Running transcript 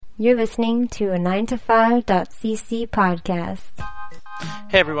You're listening to a 9to5.cc podcast.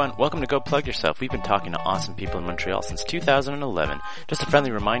 Hey everyone, welcome to Go Plug Yourself. We've been talking to awesome people in Montreal since 2011. Just a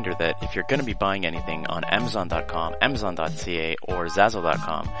friendly reminder that if you're going to be buying anything on Amazon.com, Amazon.ca, or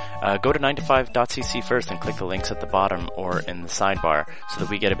Zazzle.com, go to 9to5.cc first and click the links at the bottom or in the sidebar so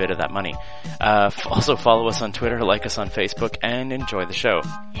that we get a bit of that money. Also follow us on Twitter, like us on Facebook, and enjoy the show.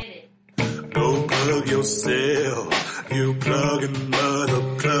 Go plug yourself, you plugging mother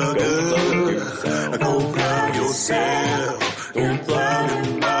plugger. Go plug yourself, you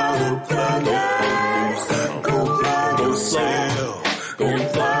plugging mother plugger. Go plug yourself, you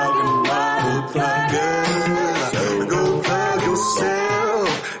plugging mother plugger. Go plug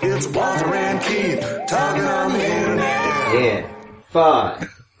yourself, it's Walter and Keith talking on the internet. In 5,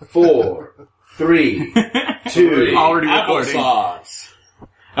 4, 3, 2, already recording. applesauce.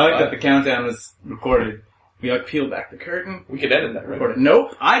 I like that the countdown was recorded. We like peel back the curtain. We could edit that, right? Record it.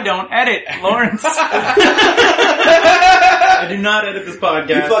 Nope, I don't edit, Lawrence. I do not edit this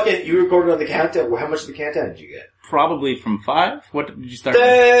podcast. You recorded on the countdown. How much of the countdown did you get? Probably from 5. What did you start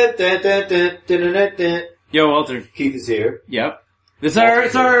with? Yo, Walter. Keith is here. Yep. It's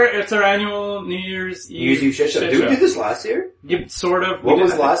our annual New Year's Eve shit show. Did we do this last year? Yeah, sort of. What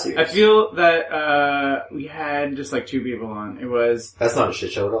was last year? I feel that we had just like 2 people on. It was. That's not a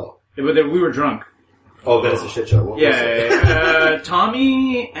shit show at all. We were drunk. Oh, that's a shit show. What was it?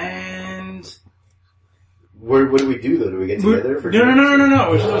 Tommy and. What did we do though? Did we get together?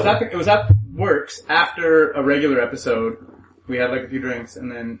 No. It was at Works after a regular episode. We had like a few drinks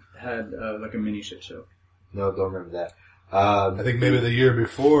and then had like a mini shit show. No, don't remember that. I think maybe the year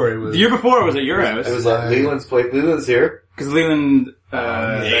before it was. The year before it was at your house. It was at Leland's place. Leland's here. Because Leland,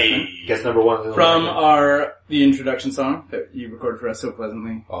 Beckman, Guess number 1. Leland from Beckman. the introduction song that you recorded for us so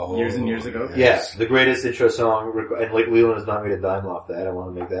pleasantly years and years ago. Yes, the greatest intro song, and like Leland has not made a dime off that. I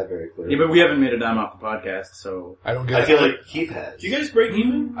want to make that very clear. Yeah, but we haven't made a dime off the podcast, so. I feel like Keith has. Do you guys break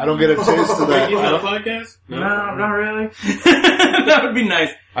even? I don't get a taste of Break even that. on the podcast? No, not really. That would be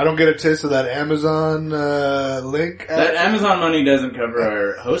nice. I don't get a taste of that Amazon link. That Amazon money doesn't cover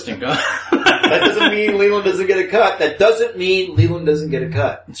our hosting costs. That doesn't mean Leland doesn't get a cut. That doesn't mean Leland doesn't get a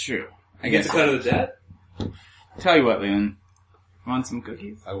cut. It's true. I get a cut of the debt? Tell you what, Leland. Want some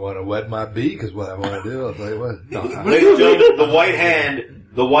cookies? I want to wet my beak is what I want to do. I'll tell you what. No, Ladies and gentlemen,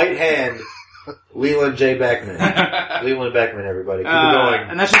 the white hand, Leland J. Beckman. Leland Beckman, everybody. Keep it going.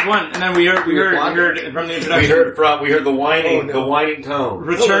 And that's just one. And then we heard from the introduction. We heard the whining tone.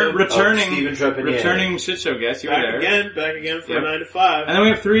 Returning Stephen Trepanier. Returning shit show guest. You were there. Back again for 9 to 5. And then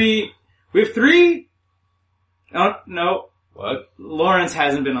we have three. Oh, no. What? Lawrence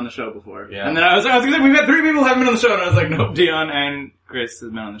hasn't been on the show before. Yeah. And then I was gonna say, we've had 3 people who haven't been on the show, and I was like, nope, Dion and Chris has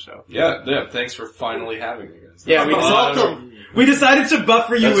been on the show. Yeah, thanks for finally having me, guys. Yeah, we decided to buff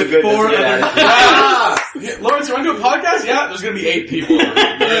you with 4 other... Lawrence, you want to do a podcast? Yeah, there's gonna be 8 people.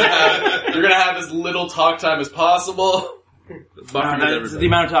 You're gonna have as little talk time as possible. That's the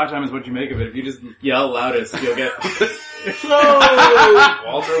amount of talk time is what you make of it. If you just yell loudest, you'll get...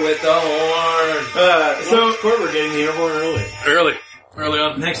 Walter with the horn. So we're getting the air horn early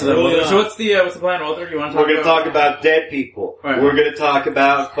on. Next to that. So what's the plan, Walter? You want to talk? We're going to talk about dead people. Right. We're going to talk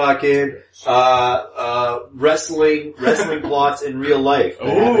about fucking wrestling plots in real life. that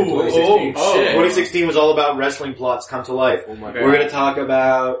happened in 2016. 2016 was all about wrestling plots come to life. Oh my God. We're going to talk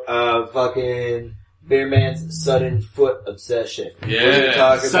about fucking Bearman's sudden foot obsession. Yeah. We're going to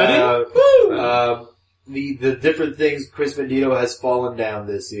talk Sudden? about the different things Chris Vendito has fallen down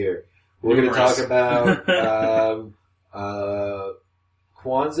this year. We're going to talk about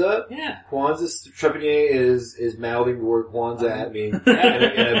Kwanzaa. Yeah. Kwanzaa. Trepanier is mouthing the word Kwanzaa at me in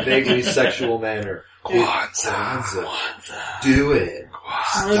a vaguely sexual manner. Kwanzaa. Do it.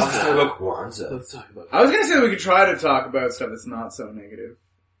 Let's talk about Kwanzaa. I was gonna say that we could try to talk about stuff that's not so negative.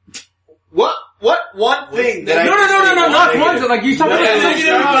 What one thing that No, not Kwanzaa. Like you talked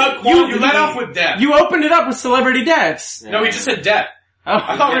about You let off with death. You opened it up with celebrity deaths. No, we just said death. Oh.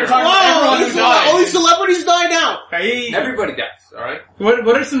 I thought we were talking about everyone who died. Only celebrities die now. Hey. Everybody dies, alright?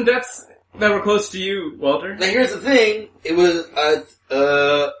 What are some deaths that were close to you, Walter? Now here's the thing. It was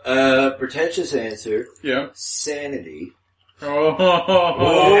a pretentious answer. Yeah. Sanity. Oh.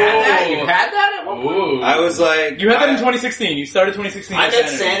 You had that at one point? Ooh. I was like... You had that in 2016. You started 2016 I with met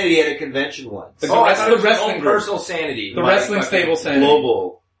Sanity at a convention once. The wrestling group. personal sanity. The wrestling stable Sanity.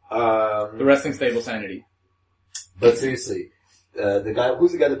 Global. The wrestling stable Sanity. But seriously, who's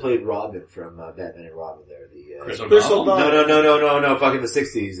the guy that played Robin from Batman and Robin there? Chris O'Donnell? No, fucking the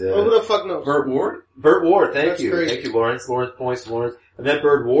 60s. Who the fuck knows? Burt Ward? Burt Ward, thank That's you. crazy. Thank you, Lawrence. Lawrence points to Lawrence. I met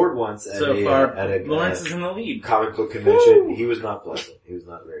Burt Ward once at So a far, at a Lawrence is in the lead. comic book convention. He was not pleasant. He was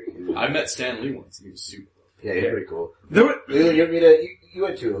not very I met Stan Lee once, and he was super. Yeah, he's pretty cool. There You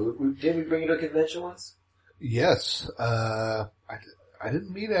went to, didn't we bring you to a convention once? Yes. I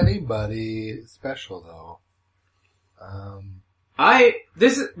didn't meet anybody special though.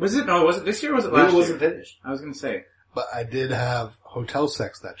 was it this year or was it last It wasn't year? finished. I was gonna say. But I did have hotel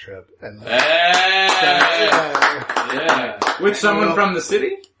sex that trip, and Yeah. With someone from the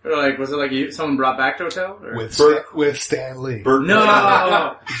city? Or like, was it like someone brought back to hotel? Or? with Stan Lee.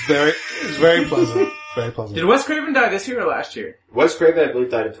 No! It was very pleasant. Very pleasant. Did Wes Craven die this year or last year? Wes Craven, I believe,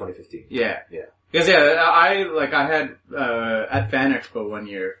 died in 2015. Yeah. Yeah. Because I had, at Fan Expo one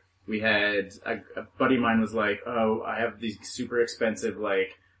year, we had, a buddy of mine was like, oh, I have these super expensive,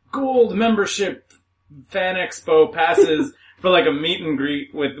 like, gold membership Fan Expo passes for like a meet and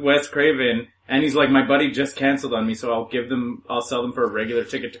greet with Wes Craven. And he's like, my buddy just canceled on me, so I'll sell them for a regular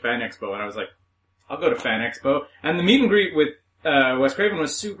ticket to Fan Expo. And I was like, I'll go to Fan Expo. And the meet and greet with, Wes Craven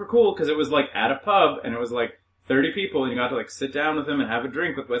was super cool because it was like at a pub and it was like 30 people and you got to like sit down with him and have a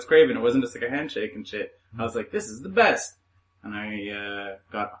drink with Wes Craven. It wasn't just like a handshake and shit. I was like, this is the best. And I,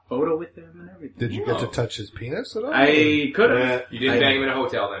 got a photo with him and everything. Did you get to touch his penis at all? I could have. You didn't bang him in a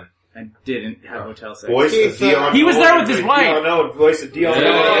hotel then? I didn't have hotel sex. Voice of Dion. He was there with his wife. Voice of Dion.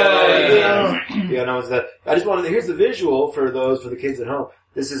 Yeah. Dion knows that. I just wanted to, here's the visual for the kids at home.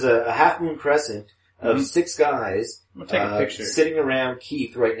 This is a half moon crescent of 6 guys, I'm gonna take a picture. sitting around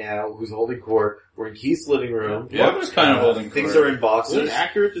Keith right now, who's holding court. We're in Keith's living room. Yeah, I was kind of holding Things court. are in boxes. What an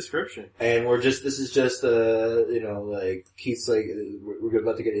accurate description. And this is just, like, Keith's like, we're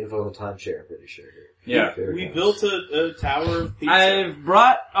about to get info on the timeshare, I'm pretty sure. Yeah. We built a tower of pizza. I've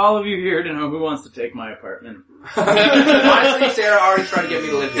brought all of you here to know who wants to take my apartment. Honestly, Sarah already tried to get me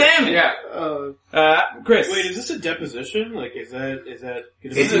to live here. Damn it! Yeah. Chris. Wait, is this a deposition? Like, is that?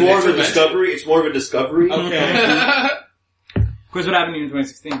 It's more of a discovery. It's more of a discovery. Okay. Chris, what happened to you in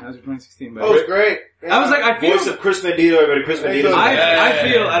 2016? How's your 2016? Oh, it was great. I was like, I feel... Voice of Chris Mendito, everybody. Chris Mendito. I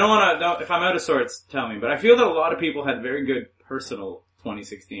feel, I don't wanna, if I'm out of sorts, tell me, but I feel that a lot of people had very good personal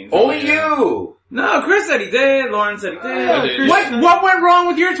 2016. Only you! No, Chris said he did, Lauren said he did. I did. What went wrong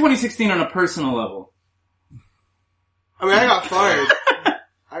with your 2016 on a personal level? I mean, I got fired.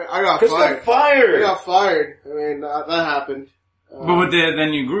 I got Chris fired. got fired! I got fired. I mean, that happened. But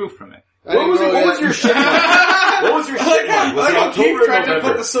then you grew from it. What was your shit like? What was your shit like? Was it October or tried to November?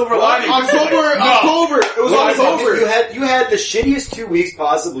 put the silver lining. October. It was October. You had the shittiest 2 weeks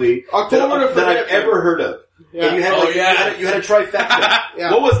possibly October that I've ever heard of. Yeah. And you had you had a trifecta.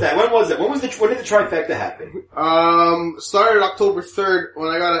 Yeah. What was that? When was it? When did the trifecta happen? Started October 3rd when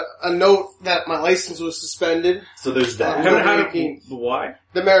I got a note that my license was suspended. So there's that. Why?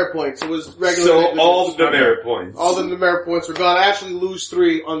 The merit points. It was regular. So all the demerit points. All the demerit points were gone. I actually lose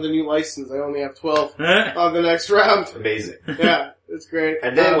 3 on the new license. I only have 12 on the next round. Amazing. Yeah, it's great.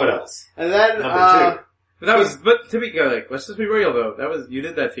 And then what else? And then, Number 2. But to be like, let's just be real though. You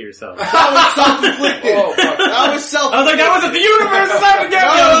did that to yourself. that was self-inflicted. That was self-inflicted. I was like, that wasn't the universe out to get me.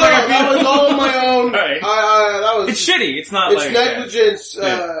 I was like, that was all on my own. Right. That was. It's shitty. It's not It's like negligence.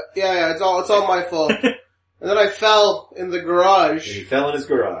 It's all my fault. And then I fell in the garage. He fell in his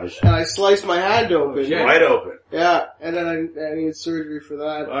garage. And I sliced my hand open. Yeah. Wide open. Yeah, and then I needed surgery for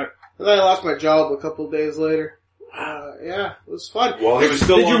that. Fuck. And then I lost my job a couple of days later. Yeah, it was fun. Well, he was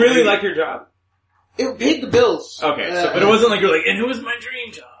still Did you on really duty. like your job? It paid the bills. Okay, but it wasn't like you're like, and it was my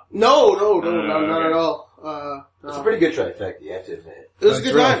dream job. No, not at all. It's a pretty good trifecta, you have to admit. It was a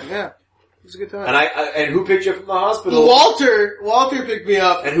good time, yeah. It was a good time. And who picked you up from the hospital? Walter picked me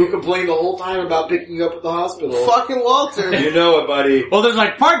up. And who complained the whole time about picking you up at the hospital? Fucking Walter. You know it, buddy. Well, there's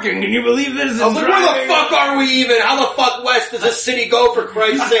like parking. Can you believe this? I was like, where the fuck are we even? How the fuck west does this city go, for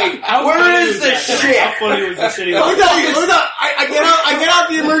Christ's sake? Where is this shit? How funny was the city? Let me tell you, I get out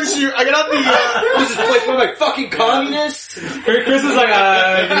the emergency, I get out the, What is this place? What am I, fucking communist? Chris is like,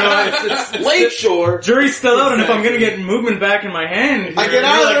 it's Lakeshore. jury's still out, and if I'm gonna get movement back in my hand, I get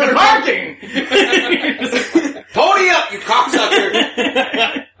out like, there parking. Pony up, you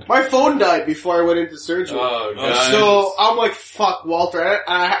cocksucker. my phone died before I went into surgery. Oh, God. So I'm like, fuck, Walter.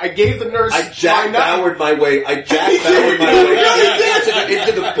 I gave the nurse I Jack my Bauered my way. Into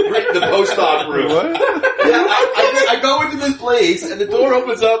the post-op room. What? Yeah, I go into this place and the door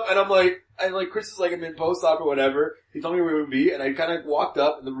opens up and I'm like, Chris is like, I'm in post-op or whatever. He told me where we would be and I kind of walked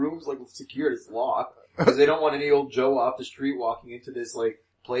up and the room's like secured, it's locked. Because they don't want any old Joe off the street walking into this like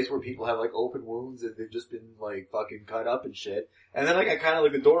place where people have like open wounds and they've just been like fucking cut up and shit. And then like I kind of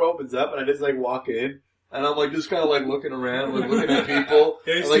like the door opens up and I just like walk in And I'm like, just kind of like looking around, like looking at people.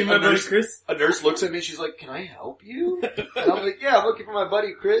 Have you And, like, seen my buddy Chris? A nurse looks at me, she's like, can I help you? And I'm like, yeah, I'm looking for my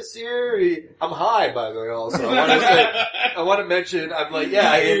buddy Chris here. I'm high, by the way, also. I want to mention, I'm like,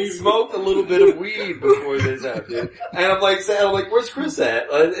 yeah, I had smoked a little bit of weed before this happened. And I'm like, where's Chris at?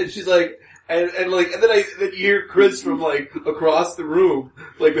 And she's like, and then you hear Chris from like across the room,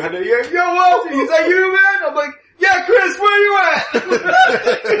 like behind me, yo, Walter, is that you, man? I'm like, yeah, Chris, where you at?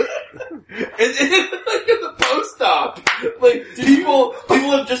 and like at the post-op, like people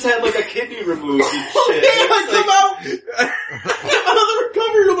have just had like a kidney removed and shit. I come out of the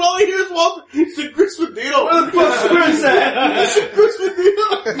recovery room and all I hear is Walter. He said, Chris Medino. Where the fuck's Chris at? He said, Chris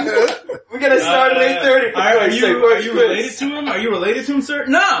Medino. We gotta start at 8:30. Are you related to him? Are you related to him, sir?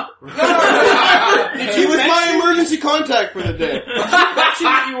 No! He was my emergency contact for the day. Did she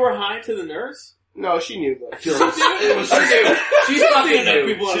that you were high to the nurse? No, she knew that. She's fucking new.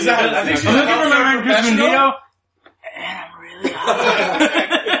 People She's I think she's I'm looking for my Chris Mendito.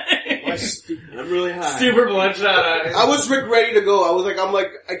 I'm really high. Super bloodshot eyes. I was ready to go. I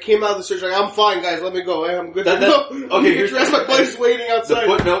came out of the surgery, I'm fine guys, let me go. I'm good to go. Okay, here's dressed, my buddy's waiting outside.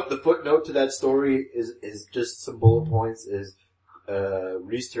 The footnote to that story is just some bullet points is,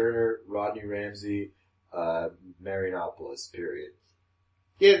 Reese Turner, Rodney Ramsey, Marianopoulos, period.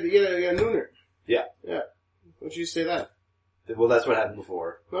 Yeah, Nooner. Yeah. Why'd you say that? Well, that's what happened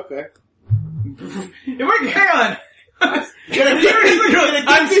before. Okay. Hang on! I'm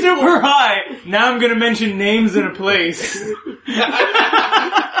super high. Now I'm gonna mention names in a place. You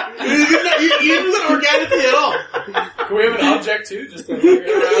didn't do it organically at all. Can we have an object too? Just to figure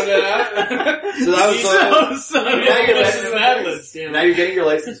around that. So that was now you're getting your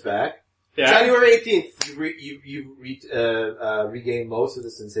license back. Yeah. January 18th. You regained most of the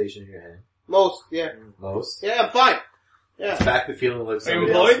sensation in your hand. Most, yeah. Most. Yeah, I'm fine. Yeah. It's back to feeling like Are you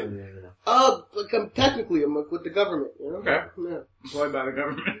somebody employed? else. And, Like I'm with the government, you know? Okay. Yeah. Employed by the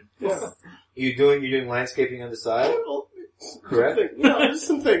government. Yeah. You're doing landscaping on the side? Correct? Just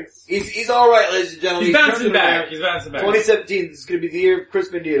some things. He's alright, ladies and gentlemen. He's bouncing back. 2017, this is gonna be the year of Chris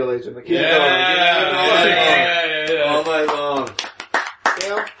Mendito, ladies and gentlemen. All night long.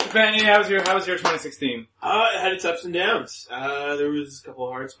 Yeah. Fanny, how was your 2016? It had its ups and downs. There was a couple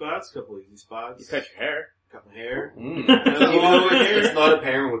of hard spots, a couple of easy spots. You cut your hair. Cut my hair. Even though it's not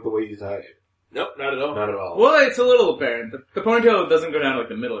apparent with the way you tie it. Nope, not at all. Not at all. Well, it's a little apparent. The ponytail doesn't go down to like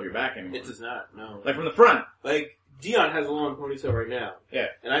the middle of your back anymore. It does not, no. Like from the front. Like, Dion has a long ponytail right now. Yeah.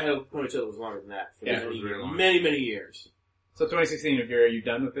 And I had a ponytail that was longer than that for Yeah, many years. So 2016, are you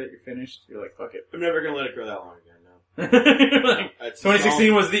done with it? You're finished? You're like, fuck it. I'm never gonna let it grow that long again, no. Like,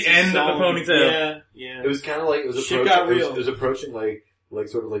 2016 was the end of the ponytail. Yeah. It was kind of like, it was approaching like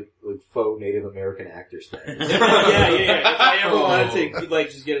sort of like faux Native American actor style. Yeah. If I ever wanted to, like,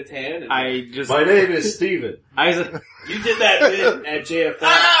 just get a tan. And My name is Steven. You did that bit at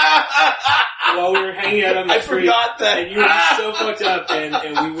JFI while we were hanging out on the street. I forgot that. And you were just so fucked up,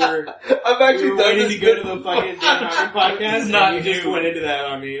 and we were waiting to go to the fucking Dan Harmon podcast, and you just went into that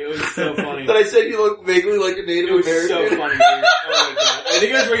on me. It was so funny. But I said you look vaguely like a Native It was American. so funny, dude. Oh my god. I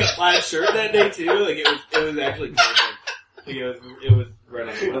think I was wearing a plaid shirt that day too. Like it was actually perfect. Like it was right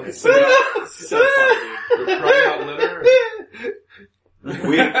on the money. So funny, dude. We're crying out litter.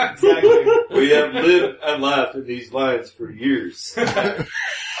 We have lived and laughed in these lines for years.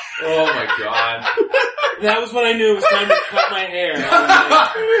 Oh my god. That was when I knew it was time to cut my hair.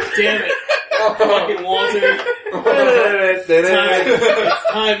 I was like, damn it. Fucking Walter. It's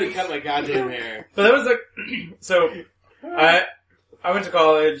time to cut my goddamn hair. But that was like, so, I went to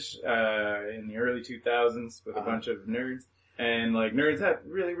college, in the early 2000s with a bunch of nerds. And like nerds had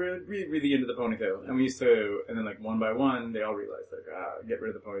really into the ponytail. And we used to, and then like one by one, they all realized like, get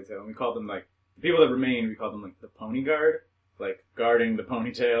rid of the ponytail. And we called them like, the people that remained, we called them like the pony guard. Like guarding the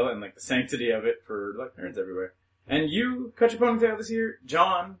ponytail and like the sanctity of it for like nerds everywhere. And you cut your ponytail this year.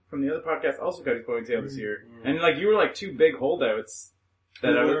 John from the other podcast also cut his ponytail this year. And like you were like two big holdouts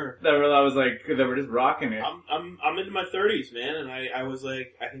that I was like that were just rocking it. I'm into my 30s, man, and I was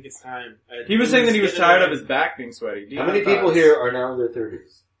like, I think it's time. He was saying that he was tired of his back being sweaty. How many people here are now in their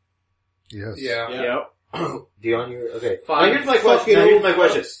 30s? Yes. Yeah. Yep. Dion, you're okay. Fine. Now here's my question.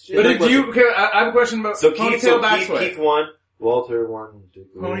 But did you? Okay, I have a question about ponytail back sweat. Keith 1, Walter 1, 2,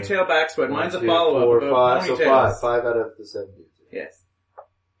 3. Ponytail back sweat. Mine's a 1, 2, follow-up. 4, 5. So Ponytails. 5 out of the 70. Yes.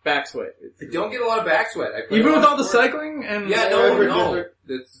 Back sweat. I don't get a lot of back sweat. I play Even a lot with of all the sport. cycling and Yeah, no.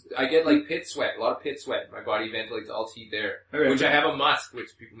 I get like pit sweat, a lot of pit sweat. My body ventilates all heat there. Okay. Which I have a musk,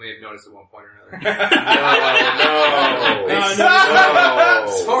 which people may have noticed at one point or another. No.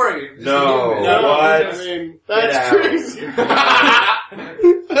 Sorry. No. No, What? I mean, that's crazy.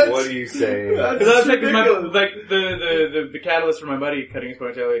 What What are you saying? Because I was thinking, the catalyst for my buddy cutting his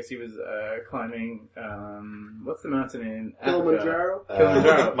ponytail is he was climbing. What's the mountain in Africa? Kilimanjaro.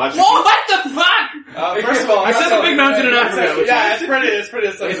 Kilimanjaro. Whoa, what the fuck? First of all, I said the big mountain in Africa. Yeah, it's pretty.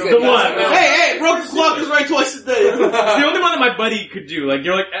 It's the one. Hey, broke the clock is right twice a day. It's the only one that my buddy could do. Like,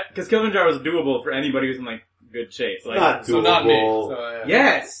 you're like, because Kilimanjaro is doable for anybody who's in like good shape. Like, Not So not me. doable. So,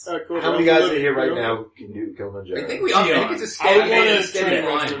 yes. How many guys are here right now who can do Kilimanjaro? I think it's a steady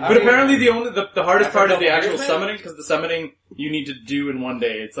line. But apparently the hardest part is the actual summiting, because the summiting you need to do in one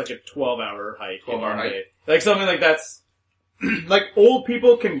day. It's like a 12-hour hike. 12-hour hike. Day. Like something like that's, like old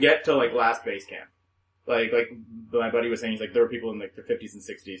people can get to like last base camp. Like my buddy was saying, he's like, there were people in like their 50s and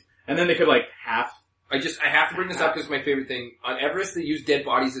 60s. And then they could like half. I have to bring this up because my favorite thing. On Everest, they use dead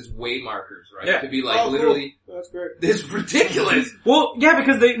bodies as way markers, right? Yeah. To be like, literally. Cool. That's great. This is ridiculous. Well, yeah,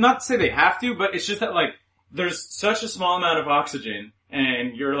 because they, not to say they have to, but it's just that like, there's such a small amount of oxygen,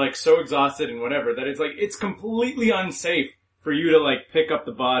 and you're like so exhausted and whatever, that it's like, it's completely unsafe for you to like pick up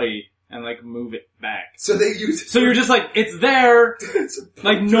the body and like move it back. So they use it. So you're just like, it's there,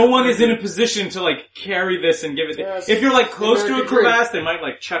 like no one is in a position to like carry this and give it, if you're like close to a crevasse, they might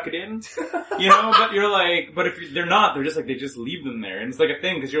like chuck it in, you know, but you're like, but if they're not, they're just like, they just leave them there, and it's like a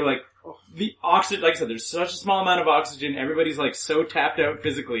thing, because you're like, the oxygen, like I said, there's such a small amount of oxygen, everybody's like so tapped out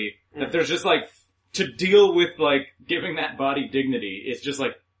physically, that there's just like, to deal with like, giving that body dignity, it's just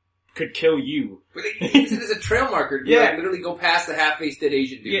like, could kill you. But they use it as a trail marker to like, literally go past the half-faced dead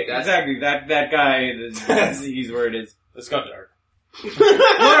Asian dude. Yeah, exactly. That guy, he's where it is. This got dark. This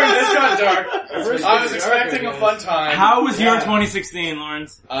got dark. I was expecting a fun time. How was your 2016,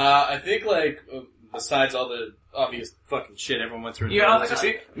 Lawrence? I think like, besides all the obvious fucking shit everyone went through in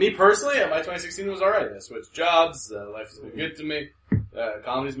 2016, me personally, my 2016 was alright. I switched jobs, life has been good to me,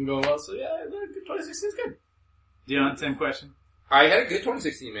 comedy's been going well, so yeah, 2016 is good. Dion, same question. I had a good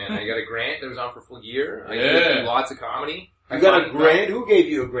 2016, man. I got a grant that was on for a full year. I did lots of comedy. You got a grant? Who gave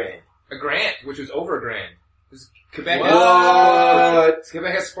you a grant? A grant, which was over a grand. Quebec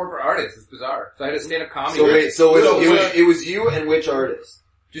Quebec has support for artists. It's bizarre. So I had a stand-up comedy. So it was you and which artist?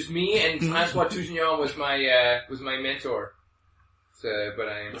 Just me, and François Tousignan was my mentor. So, but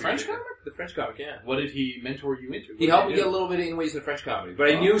I am the French comic. The French comic, yeah. What did he mentor you into? He helped me get a little bit in ways in the French comedy, but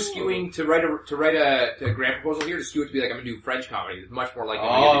I knew skewing to write a grant proposal here to skew it to be like I'm gonna do French comedy. It's much more likely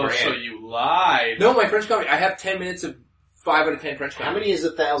to be a grant. So you lied. No, my French comedy. I have 10 minutes of 5 out of 10 French comedy. How many is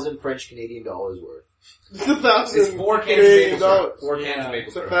 1,000 French Canadian dollars worth? It's 1,000. It's 4 Canadian dollars. 4 cans of maple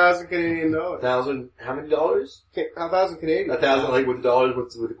It's syrup. 1,000 Canadian dollars. 1,000, how many dollars? 1,000 Canadian. 1,000, like with the dollars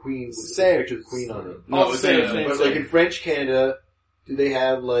with the queen, with the picture of the queen on it. No, same. But like in French Canada, do they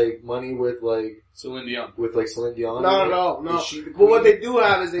have like money with like Celine Dion? With like Celine Dion? No. But what they do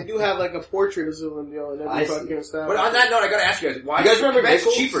have is they do have like a portrait of Celine Dion in every fucking style. But on that note, I gotta ask you guys, why you guys remember Quebec's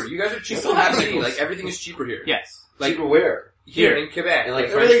Nichols? cheaper? You guys are cheaper than that city. Like everything is cheaper here. Yes. Like cheaper where? Here in Quebec. And like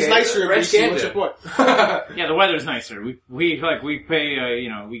everything's nicer in French BC. Canada. What's your point? Yeah, the weather's nicer. We pay,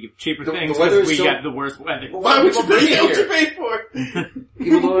 we give cheaper things weather because is we so- get the worst weather. Why would you pay what you pay for?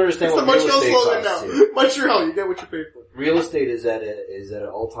 People don't understand It's the what real Montreal estate slogan costs now. here. Montreal, you get what you pay for. Real estate is at an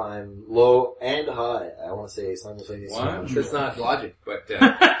all-time low and high. I want to say simultaneously. What? That's not logic, but That's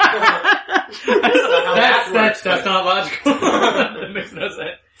not logical. That makes no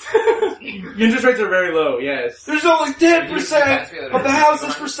sense. Interest rates are very low, yes. There's only 10% of the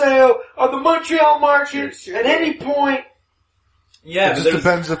houses for sale on the Montreal market at any point. Yeah, It just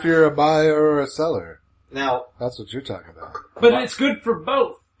depends if you're a buyer or a seller. Now, That's what you're talking about. but it's good for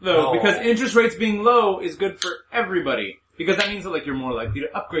both, though, No. because interest rates being low is good for everybody. Because that means that, like, you're more likely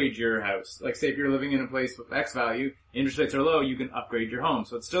to upgrade your house. Like, say if you're living in a place with X value, interest rates are low, you can upgrade your home.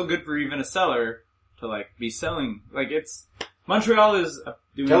 So it's still good for even a seller to, like, be selling. Like, Montreal is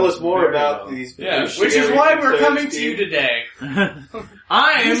doing tell us more very about well. these. Yeah, which is why we're coming to you today.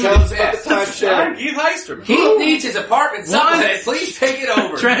 I am Tell us about the timeshare. I'm Keith Heisterman. he needs his apartment someday. Please take it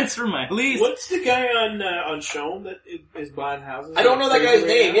over. transfer my lease. What's the guy on Shome that is buying houses? I don't know that guy's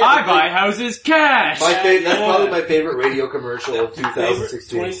name. Yeah, I buy houses cash. that's probably my favorite radio commercial of 2016.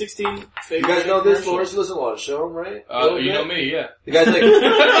 2016. You Favorite guys know this? commercial? Lawrence listen a lot of show, right? You know me, yeah. The guy's like, Do you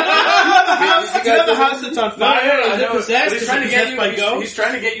have the house that's on fire? Is it possessed? But he's Is trying it to get possessed you. by He's ghosts?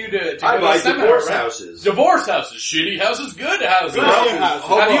 trying to get you to I go to buy a seminar, divorce right? houses. Divorce houses, shitty houses, good houses. Good Well, houses. Have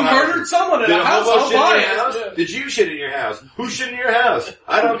you Hobo murdered houses. someone in Did a house? hobo I'll shit buy in your it. house? Yeah. Did you shit in your house? Who shit in your house?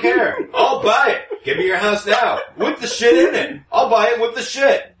 I don't care. I'll buy it. Give me your house now. With the shit in it. I'll buy it with the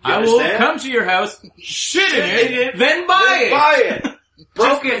shit. You I will understand? come to your house, shit in it, then buy Then it. buy it.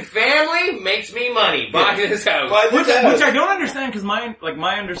 Broken family makes me money. Buy this house. Which I don't understand, because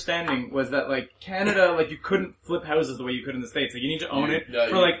my understanding was that, like, Canada, like, you couldn't flip houses the way you could in the States. Like, you need to own it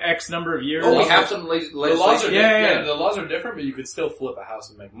for, like, X number of years. Oh, we have some the laws are Yeah. the laws are different, but you could still flip a house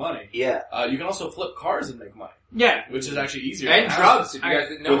and make money. Yeah. You can also flip cars and make money. Yeah. Which is actually easier. And drugs, if you guys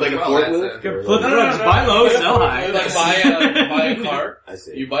didn't know. With, like, as a well. forklift? That's Flip drugs, buy low, sell high. Like buy a car. I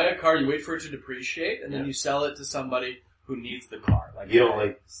see. You buy a car, you wait for it to depreciate, and then you sell it to somebody who needs the car. Like You don't,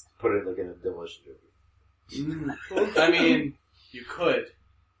 like, put it, like, in a demolition derby. I mean, you could.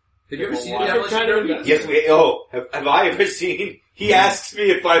 Have you ever seen Well, Demolition Derby? Yes, have I ever seen? He asks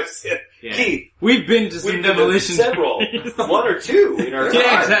me if I've seen. Yeah. Keith, We've been to some we've been to demolition. several, one or two in our Yeah,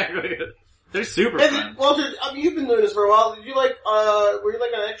 time. exactly. They're super Hey, fun. Walter, I mean, you've been doing this for a while. Did you were you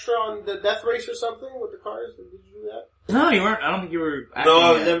like an extra on the Death Race or something with the cars? Did you do that? No, you weren't. I don't think you were. Acting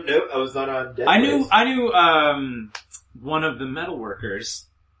No, yet. I was not on Death I Race. knew one of the metal workers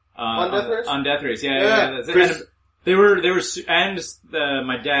On Death Race? On Death Race, yeah. That's it. Chris- And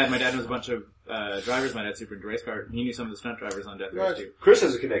my dad knows a bunch of drivers. My dad's super into race car. He knew some of the stunt drivers on Death Race Right. too. Chris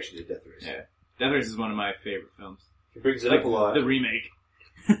has a connection to Death Race. Yeah, Death Race is one of my favorite films. He brings it Like up a lot. the remake.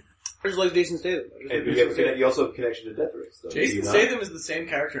 I just like Jason Statham. And you also have a connection to Death Race, though. do you Jason not? Statham is the same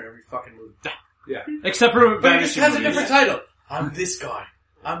character in every fucking movie. Except for But he just Vanishing has a Movies. different title. I'm this guy.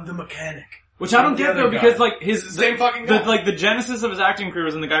 I'm the mechanic. Which I don't The get other though, guy. because like his Same fucking guy. the genesis of his acting career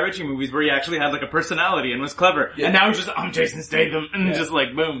was in the Guy Ritchie movies, where he actually had like a personality and was clever. Yeah. And now he's just I'm Jason Statham, and just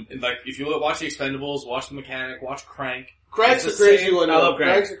like boom. And like, if you watch The Expendables, watch The Mechanic, watch Crank. Crank's a It's the crazy same- one. I love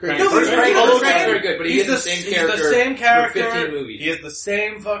Crank. Crank's a crazy Crank. one. Crank's very good, but he He's is the same he's character the same character for 15 movies. He has the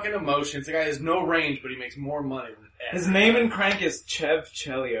same fucking emotions. The guy has no range, but he makes more money than ever. His name in Crank is Chev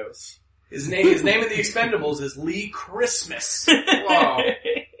Chelios. His name in The Expendables is Lee Christmas. Wow.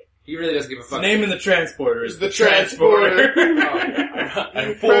 He really doesn't give a His fuck. name in the transporter is The Transporter. I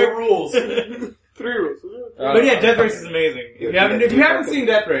have 4 rules. 3 rules. But yeah, Death Race is amazing. If you haven't seen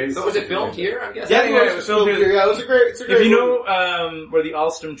Death Race, So was it filmed here, I'm guessing? Yeah, it was filmed here. Yeah, it's a great If movie. you know where the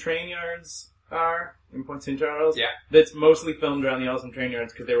Alstom train yards are in Point St. Charles, Yeah. that's mostly filmed around the Alstom train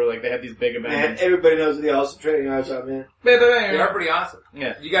yards because they had these big Man, abandoned. everybody knows the Austin Training Yards out, man. They are pretty awesome.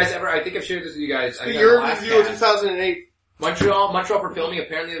 Yeah. You guys ever, I think I've shared this with you guys. I think on Your the last review of cast. 2008. Montreal for filming,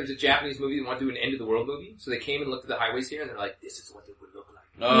 apparently there was a Japanese movie that wanted to do an end of the world movie, so they came and looked at the highways here and they're like, this is what they would look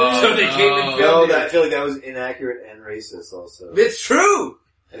like. No, So they came and No, filmed I it. feel like that was inaccurate and racist also. It's true!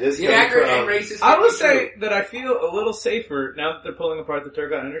 It is Inaccurate coming and from- racist. I can will be say true. that I feel a little safer now that they're pulling apart the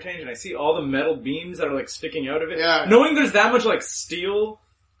Turgot Interchange and I see all the metal beams that are like sticking out of it. Yeah. Knowing there's that much like steel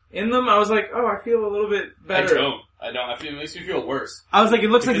in them, I was like, oh, I feel a little bit better. I don't. It makes me feel worse. I was like, it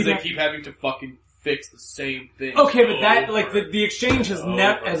looks Because like they keep having to fucking fix the same thing. okay, but that, over like, the exchange has over.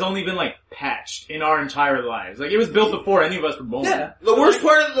 has only been, like, patched in our entire lives. Like, it was built before any of us were born. Yeah. The worst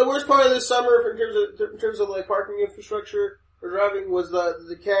part of this summer in terms of like parking infrastructure or driving was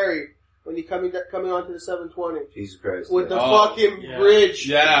the carry when you coming onto the 720 Jesus Christ. with the Oh, fucking yeah. bridge,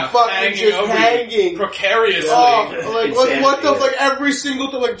 Yeah, fucking hanging just over you. hanging. Precariously. Oh, like what the Insanity. like every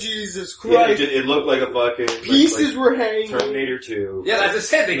single time, like Jesus Yeah, Christ, it looked like a fucking... pieces like were hanging. Terminator 2. Yeah, as I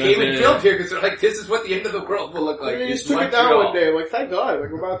said, they came and Yeah. filmed here because they're like, this is what the end of the world will look like. They It's just took it down Montreal. one day. I'm like, thank God,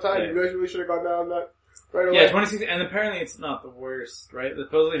 like about time. Yeah. You guys really should have gone down that right away. Yeah, 2016, and apparently it's not the worst, right?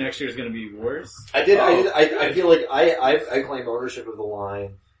 Supposedly next year is gonna be worse. I feel like I claim ownership of the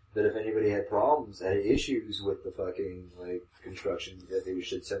line that if anybody had issues with the fucking, like, construction, that they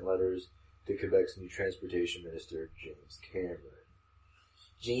should send letters to Quebec's new transportation minister, James Cameron.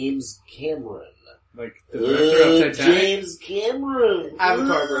 James Cameron. Like, the director of Titanic. James Cameron.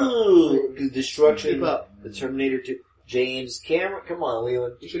 Avatar, bro. Ooh, 'cause destruction, Keep up. the Terminator 2. James Cameron. Come on,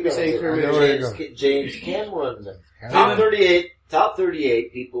 Leland. You should be saying Terminator. James Cameron. Cameron. Top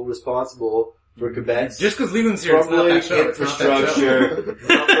 38 people responsible for Quebec's Just because Leland's here, it's not crumbling that show. It's not that show.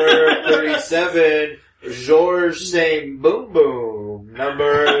 infrastructure. Number 37, Georges saying boom boom.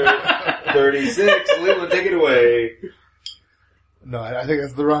 Number 36, Leland, take it away. No, I think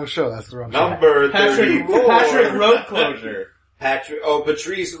that's the wrong show. That's the wrong show. Number 34. Patrick Road Closure.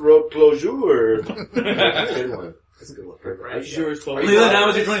 Patrice Road Closure. That's a good one. That's a good one. Perfect. Leland, how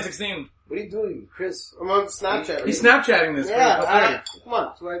was your 2016? What are you doing, Chris? I'm on Snapchat. He's Snapchatting this. Yeah, come on,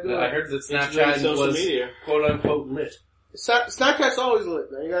 that's what I do. I heard that Snapchat Snapchat social was media. quote unquote lit. Snapchat's always lit,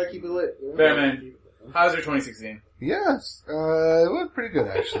 man. You gotta keep it lit. You know? Fair man. How was your 2016? Yes, it went pretty good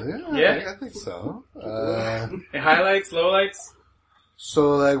actually. Yeah? I think so. Any highlights, lowlights,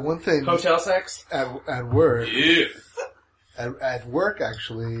 So like one thing hotel sex? at work, Yeah. at work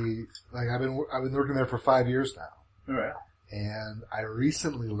actually, like I've been working there for 5 years now, Alright. and I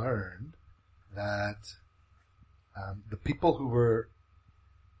recently learned that the people who were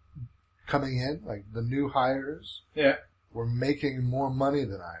coming in, like the new hires, Yeah. were making more money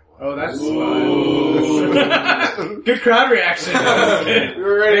than I was. Oh, that's fun. Good crowd reaction. We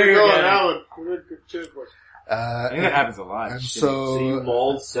were ready There to you go go. on that one. Good cheers, boys. I think that happens a lot. And So you so,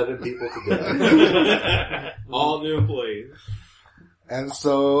 mauled 7 people to death. All new employees. and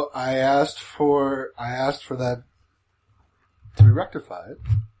so I asked for that to be rectified.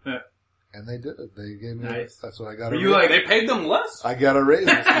 Yeah. And they did it. They gave me, Nice. that's what I got. Were a you raise. like, They paid them less? I got a raise.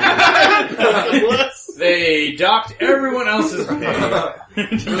 they docked everyone else's pay.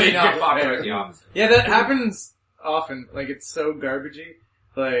 Really not popular at the office. Yeah, that happens often. Like, it's so garbagey.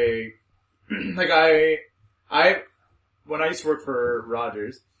 Like when I used to work for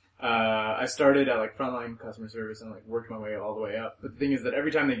Rogers, I started at like frontline customer service and like worked my way all the way up. But the thing is that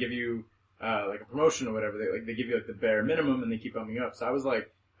every time they give you, like a promotion or whatever, they give you like the bare minimum and they keep bumping you up. So I was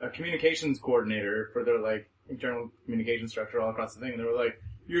like a communications coordinator for their like internal communication structure all across the thing. And they were like,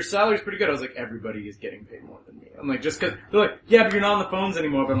 your salary's pretty good. I was like, everybody is getting paid more than me. I'm like, just cause, they're like, yeah, but you're not on the phones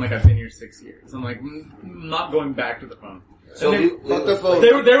anymore. But I'm like, I've been here 6 years. I'm like, I'm not going back to the phone. So They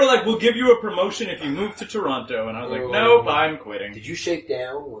were like, we'll give you a promotion if you move to Toronto. And I was like, nope, I'm quitting. Did you shake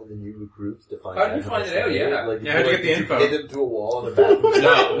down one of the new recruits to find How out? did you find much it out? they Yeah. made? Like, Yeah, how'd you get the did info? You hit him to a wall in the bathroom?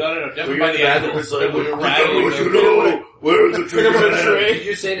 No. Definitely by the end. was like, we were rattling them. where's the Did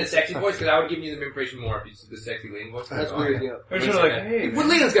you say in a sexy voice? Because I would give you the information more if you said the sexy Leland voice. That's weird, yeah. They're sort of like, hey, Well,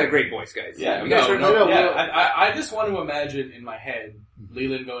 Leland's got a great voice, guys. Yeah, You guys heard him? I just want to imagine in my head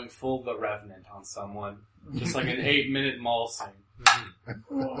Leland going full The Revenant on someone. Just like an 8-minute mall scene.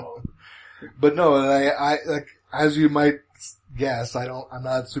 But no, and I like, as you might guess, I'm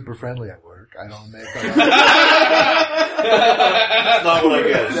not super friendly at work. I don't make a lot. That's not what I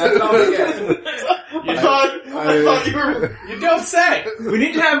guess. That's not what I guess. I thought you were... You don't say! we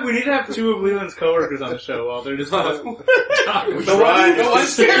need to have 2 of Leland's coworkers on the show while they're just talking. The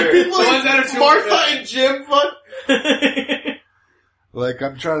ones that are too Martha and Jim, fuck. Like,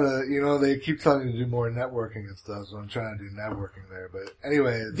 I'm trying to, they keep telling me to do more networking and stuff, so I'm trying to do networking there. But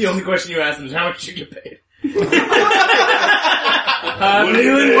anyway, The only question you ask them is how much you get paid.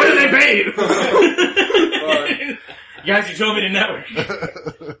 Leland, what are they paid? Guys, you told me to network.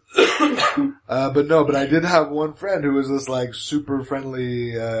 but I did have one friend who was this like super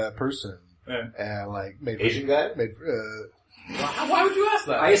friendly person, Yeah. and like made Asian guy? Why would you ask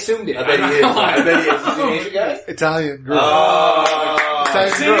that? I assumed it. I bet he is. I bet he is. Is he an Asian guy? Italian girl.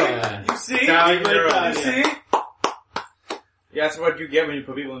 Italian See? girl. You see? Italian girl. You see? Yeah, that's what you get when you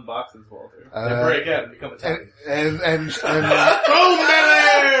put people in boxes, Walter. They break out and become Italian.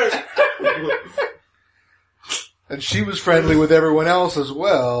 And she was friendly with everyone else as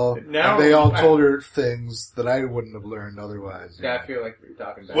well. Now- and they all told her things that I wouldn't have learned otherwise. Yeah, I feel like we're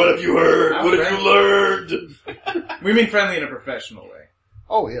talking about What have you heard? What have you learned? We mean friendly in a professional way.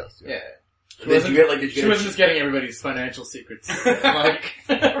 Oh yes. Yeah. Did you get like She wasn't just getting everybody's financial secrets, like,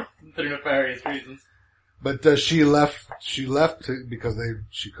 through nefarious reasons. But she left because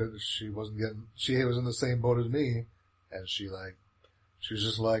she was in the same boat as me, and she was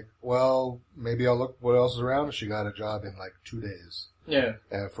just like, well, maybe I'll look what else is around, and she got a job in like 2 days. Yeah.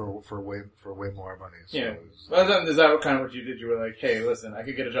 For way more money. So Yeah. it was- Well, is that kind of what you did? You were like, hey, listen, I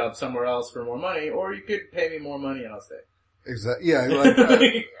could get a job somewhere else for more money, or you could pay me more money and I'll stay. Exactly. Yeah.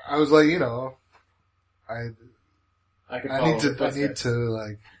 Like, I was like, I could need to footsteps.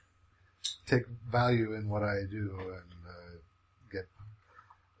 like take value in what I do and get.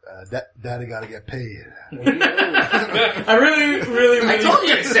 Daddy got to get paid. I really I told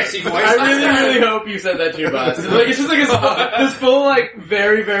you it's a sexy voice. I really hope you said that to your boss. Like, it's just like this full, like,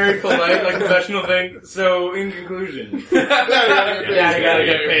 very, very polite, like, professional thing. So, in conclusion, Daddy gotta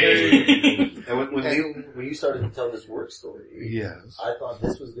get paid. And when you started to tell this work story, Yes. I thought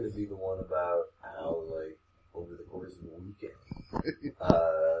this was going to be the one about how, like, over the course of the weekend,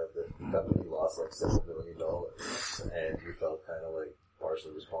 the company lost like $7 million, and you felt kind of like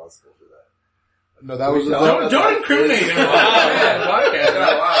partially responsible for that. No, that was Don't incriminate him.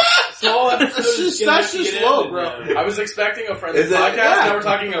 That's just low, bro. I was expecting a friendly Is it? podcast, Yeah. now we're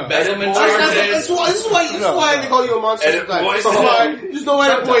talking embezzlement This charges. is why I had to call you a monster. Edit sometimes. points. There's no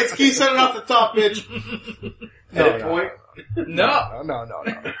edit points. Keep setting off the top, bitch. Edit point? No. No.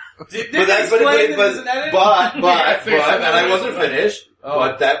 Did But that's explain but that there's an edit? and that I wasn't finished.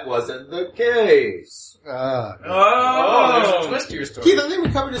 But that wasn't the case. Oh, there's a twist to your story. Keith, I think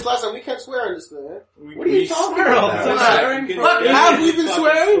we covered this last time. We can't swear on this thing, eh? What are you talking swear all about? the time. Have we been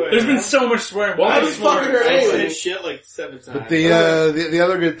swearing? There's been so much swearing. I was fucking her I anyway. said shit like 7 times. But the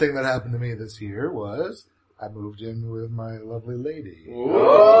other good thing that happened to me this year was I moved in with my lovely lady.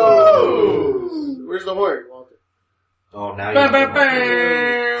 Whoa. Where's the horn, Walter? Oh, now Ba, you ba,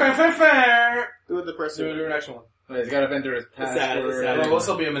 ba. Do it the first Do one. an actual one. Wait, he's gotta enter his password. Well, we'll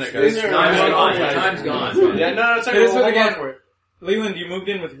still be a minute, guys. Time's gone. Time's gone. Yeah, no, it's Hit okay. us with We'll again. for it. Leland, you moved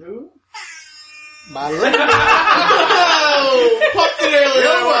in with who? My Oh! Fuck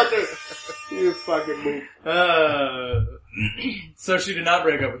it, you fucking move. So she did not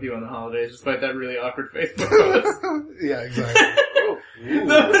break up with you on the holidays, despite that really awkward Facebook post. Yeah, exactly. She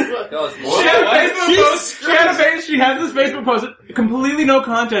had a face. She had this Facebook post, completely no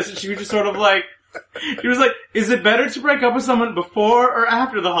contest, and she was just sort of like, she was like, "Is it better to break up with someone before or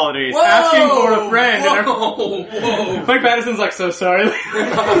after the holidays?" Asking for a friend. And Mike Patterson's like, "So sorry." Like,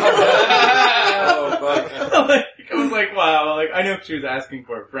 I was like, "Wow!" Like, I know she was asking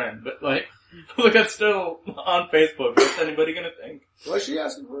for a friend, but like, look, that's still on Facebook. What's anybody gonna think? Was she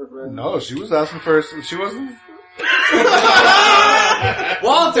asking for a friend? No, she was asking for. She wasn't.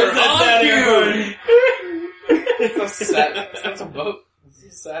 Walter, on you! It's so sad. That's a boat.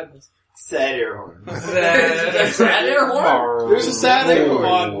 It's sadness. Sad air horn. Sad air horn? There's a sad air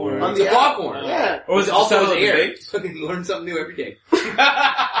horn. On the Foghorn. Yeah. Or was it Also also air. debate? So you learn something new every day.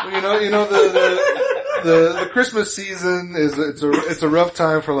 Well, you know the Christmas season it's a rough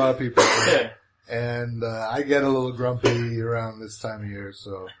time for a lot of people, and I get a little grumpy around this time of year.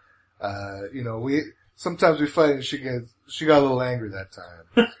 So, sometimes we fight, and she got a little angry that time,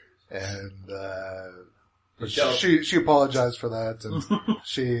 and but she apologized for that, and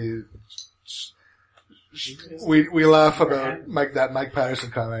we laugh about Mike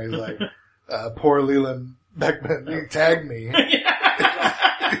Patterson comment. He's like, poor Leland Beckman, he tagged me.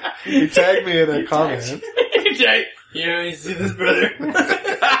 He tagged me in a comment. You see this, brother?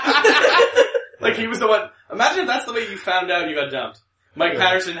 Like he was the one. Imagine if that's the way you found out you got dumped. Mike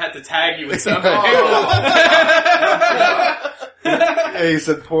Patterson had to tag you with something. Hey, he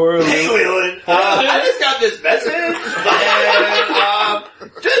said, poor Leland. I just got this message,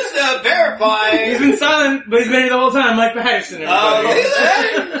 and just verifying. He's been silent, but he's been here the whole time. Mike Patterson, everybody.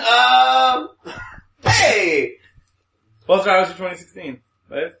 Leland, hey. Well, I was in 2016.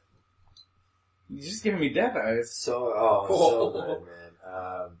 Right? You're just giving me death eyes. So good,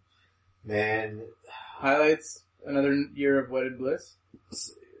 man. Highlights, another year of wedded bliss.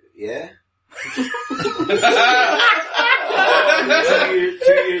 Yeah. 2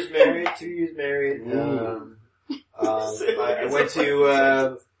 years married.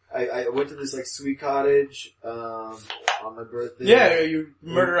 I went to this like sweet cottage, on my birthday. Yeah, you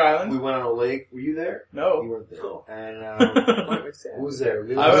Murder Island. We went on a lake. Were you there? No. You weren't there. And, who was there?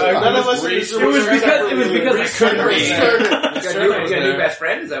 None of us. It was because I couldn't read. You got a new best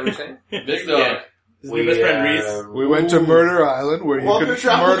friend? Is that what you're saying? Big dog. Yeah. His new best friend Reese. We went to Murder Island where you Walter could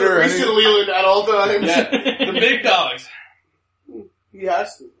murder Reese and Leland at all times. Yeah, the big dogs. He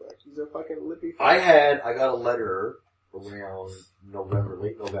has to. He's a fucking lippy. I got a letter around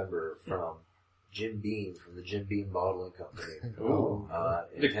late November from Jim Beam from the Jim Beam Bottling Company.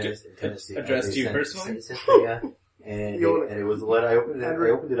 In Tennessee. Addressed to you personally? Yeah. And it was a letter. I opened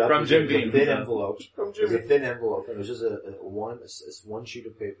it up. From Jim Beam. It was a thin envelope. From It Jim was a Beam. thin envelope, and it was just one sheet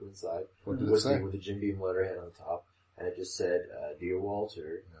of paper inside What did it with say? the Jim Beam letterhead on top, and it just said, "Dear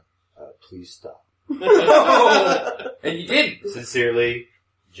Walter, please stop." And you did. Sincerely,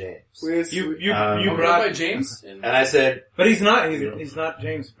 James. You Brought brought, by James. And I said, but he's not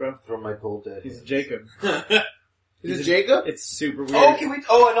James, bro. from my cold dead. He's Jacob. Is it Jacob? It's super weird. And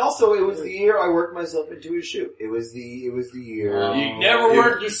also it was the year I worked myself into a shoot. It was the year. You never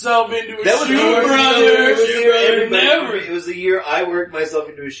worked yourself into a That was shoot, the year, brother. It was the year everybody- Never. It was the year I worked myself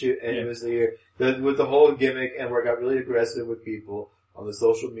into a shoot, and it was the year with the whole gimmick, and where I got really aggressive with people on the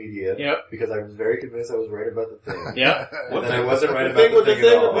social media. Yep. Because I was very convinced I was right about the thing. Yep. And then I wasn't right The about thing the with the thing at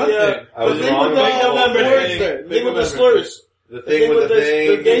thing all. with the, I was the thing wrong with the about the whole words thing. there. The thing with the slurs. The thing with the thing.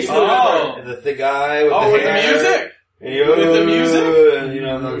 The gay slurs. Oh. And the guy with Oh, the with the hair. music? And With the music? And, you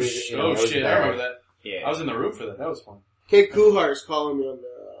know, Oh that shit, I remember that. Yeah. I was in the room for that. That was fun. Kate Kuhar's calling me on the...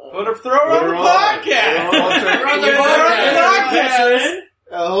 Throw her on the podcast! We're on the podcast!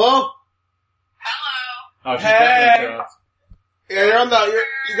 hello? Oh, she's Hey. definitely shows. Yeah,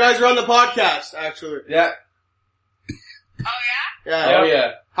 you guys are on the podcast, actually. Yeah. Yeah. Oh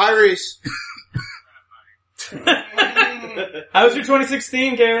yeah. Hi, Reese. How was your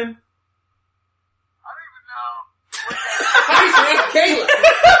 2016, Karen? Kayla.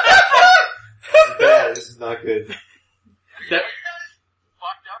 bad. This is not good.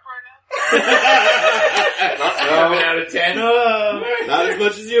 Out of 10. Not as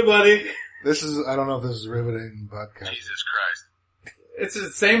much as you, buddy. I don't know if this is riveting podcast. It's the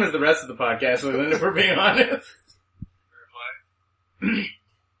same as the rest of the podcast, Leland, if we're being honest.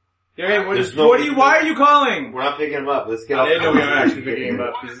 Gary, There's why are you calling? We're not picking him up. Let's get I off. didn't know we were actually picking him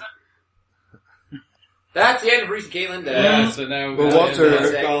up. That's the end of Reese and Caitlin. So now Well, Walter- off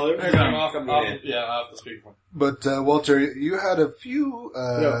the speakerphone. But Walter, you had a few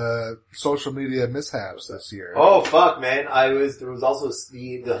social media mishaps this year. Oh fuck, man! There was also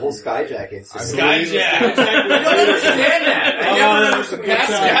the whole Skyjack incident. Skyjack. I don't understand that. I never understood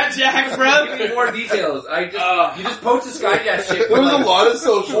that. Skyjack, bro. Give me more details. You just posted Skyjack shit. There was a lot of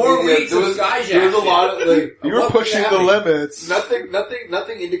social 4 media. weeks of Skyjack. There was a lot of like You were pushing the limits.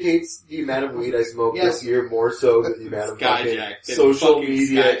 Nothing indicates the amount of weed I smoked this year more so than the amount of fucking Skyjack. social Fucking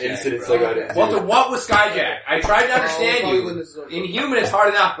media Skyjack, incidents bro. I got into. Walter, what was Skyjack? I tried to understand you. In human, it's hard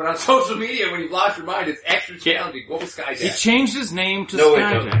enough, but on social media, when you've lost your mind, it's extra challenging. What was Skyjack? He changed his name to No, wait,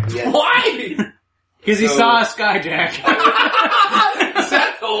 Skyjack. no. Yeah. Why? Because he saw a Skyjack. Is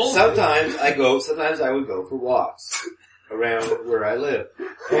that old? Sometimes I would go for walks around where I live.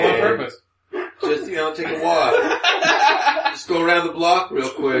 For what purpose? Just, take a walk. Just go around the block real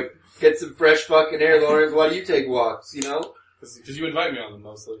quick. Get some fresh fucking air, Lawrence. Why do you take walks, Because you invite me on them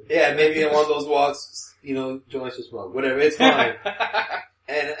mostly. Yeah, maybe on one of those walks, join us to smoke. Whatever, it's fine.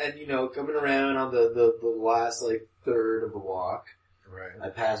 and coming around on the last, third of the walk, Right. I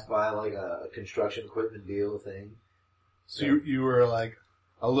passed by, a construction equipment deal thing. So you were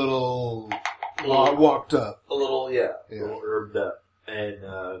a little walked up. A little, yeah. A Yeah. little herbed up. And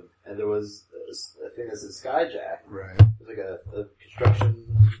there was a thing that said Skyjack. Right. It was a construction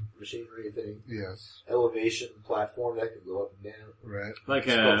machinery thing. Yes. Elevation platform that could go up and down. Right. Like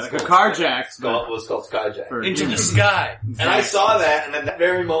a car jack. It was called Skyjack. Into the sky. And I saw that, and at that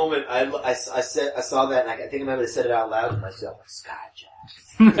very moment, I saw that, and I think I might have said it out loud to myself, Skyjack.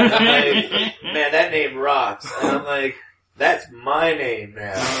 And I'm like, man, that name rocks. And I'm like, that's my name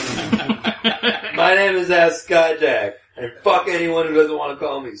now. My name is Skyjack. And fuck anyone who doesn't want to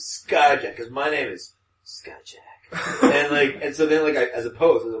call me Skyjack, because my name is Skyjack. And so then as a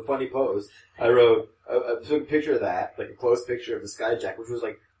funny post, I wrote, I took a picture of that, a close picture of the Skyjack, which was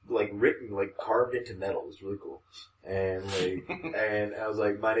written, carved into metal. It was really cool. And and I was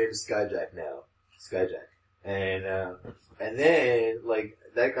like, my name is Skyjack now. Skyjack. And then,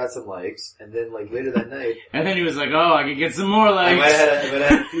 that got some likes, and then, later that night... And then he was like, oh, I could get some more likes. I might have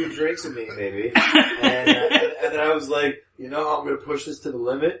had a few drinks with me, maybe. And then I was like, I'm gonna push this to the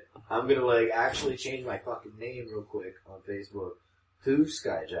limit. I'm gonna, actually change my fucking name real quick on Facebook to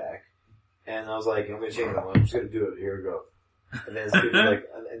Skyjack. And I was like, I'm gonna change it. I'm just gonna do it. Here we go. And then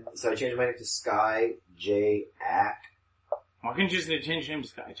and so I changed my name to Sky J Ack. Why couldn't you just change your name to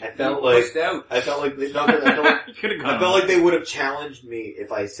Skyjack? I felt like they would have challenged me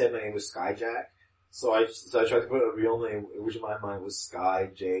if I said my name was Skyjack. So I tried to put a real name, which in my mind was Sky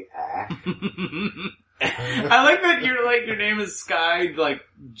J Ack. I like that your name is Sky,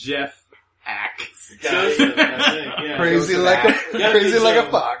 Jeff Ack. Crazy like a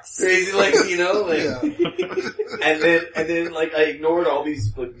fox. Crazy Yeah. And then I ignored all these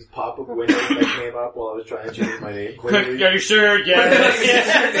pop-up windows that came up while I was trying to change my name. Are you sure? Yes.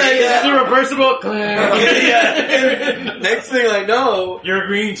 Is it reversible? Next thing I know, you're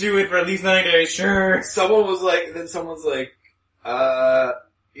agreeing to it for at least 9 days. Sure. Someone's like,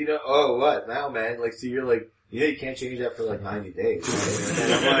 oh, what now, man? So you're you can't change that for 90 days.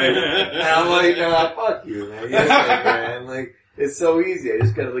 Right? And I'm like, nah, fuck you, man. You're right, man. It's so easy. I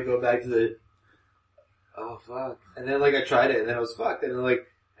just gotta go back to the, oh fuck. And then I tried it, and then I was fucked. And I was like,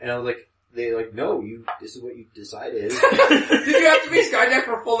 no, this is what you decided. Did you have to be Skyjack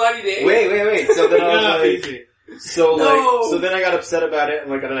for a full 90 days? Wait. So then I was so then I got upset about it,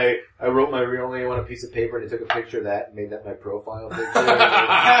 and I wrote my real name on a piece of paper, and I took a picture of that and made that my profile picture.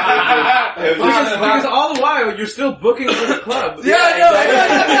 Because all the while you're still booking for the club.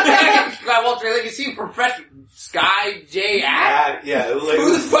 Yeah. Walter, you see professional Sky J Ack. Yeah, it was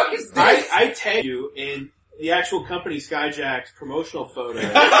who the fuck is this? I tagged you in the actual company Skyjack's promotional photo. A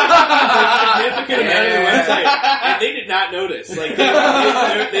significant amount of the website, and they did not notice.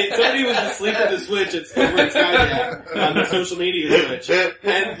 Somebody was asleep at the switch over at Skyjack on the social media switch,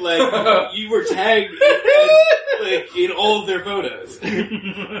 and you were tagged in all of their photos.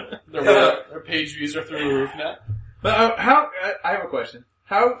 Their page views are through the roof now. But I have a question.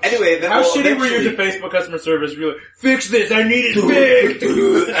 How shitty were you to Facebook customer service? You were like, fix this, I need it fixed!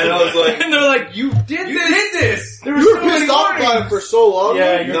 And I was like... And they're like, you did this! You were pissed off about it for so long.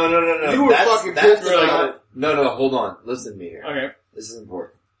 Yeah, No. You were fucking pissed about it. No, hold on. Listen to me here. Okay. This is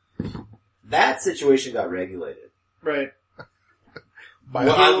important. That situation got regulated. Right. By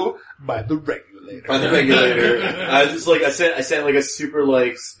the regulator. By the regulator. I was just like, I sent like a super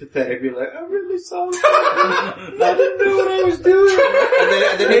like pathetic, being like, I'm really sorry. I didn't know what I was doing. And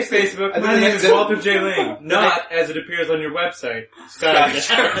then Hey Facebook, my name is Walter J. Ling, not as it appears on your website. Scott J.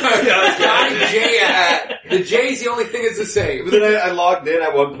 The J is the only thing that's the same. But then I logged in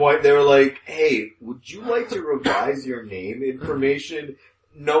at one point, they were like, hey, would you like to revise your name information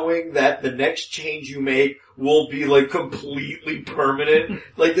knowing that the next change you make will be like completely permanent?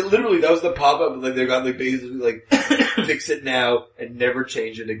 Like literally that was the pop-up, like they got like basically like, fix it now and never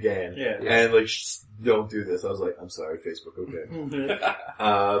change it again. Yeah. And like, don't do this. I was like, I'm sorry, Facebook, okay.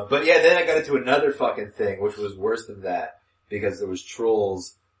 But yeah, then I got into another fucking thing, which was worse than that, because there was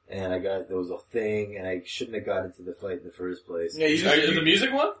trolls, and there was a thing, and I shouldn't have got into the fight in the first place. Yeah, the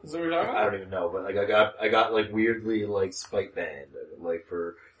music one? Is that what we're talking about? I don't even know, but like I got like weirdly like spite banned, like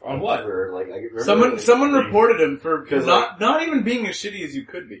for on what? For, like I remember someone reported him for not even being as shitty as you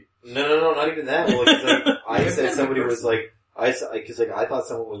could be. No, not even that. Well, like, I said somebody was like I thought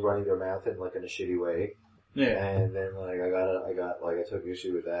someone was running their mouth in like in a shitty way. Yeah. And then like I took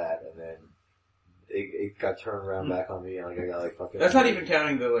issue with that, and then it got turned around back on me, and like I got like fucking. That's not even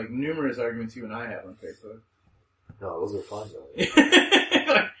counting the like numerous arguments you and I have on Facebook. No, those are fun though.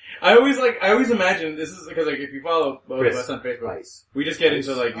 I always imagine this is because like if you follow both Chris, of us on Facebook, ice. we just get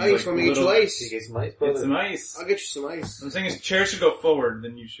into like Ice, let me get you ice. You get some ice, brother? It's some ice. I'll get you some ice. I'm saying is chairs should go forward,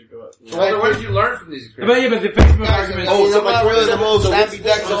 then you should go up. Well, what did you learn from these experiences? But the Facebook argument. Oh, like we're the most happy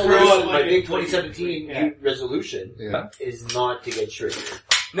decks so in the world. my big 2017 resolution is not to get triggered.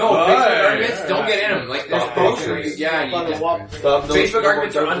 No, Facebook arguments, don't get in them. Like, there's groceries. Yeah, Facebook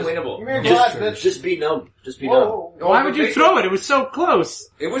arguments are unwinnable. Just be numb. Just be numb. Why would you throw it? It was so close.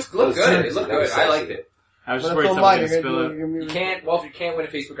 It looked good. It looked good. I liked it. I was just worried someone would spill it. You can't win a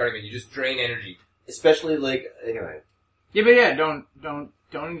Facebook argument. You just drain energy. Especially like, anyway. Yeah, but yeah, don't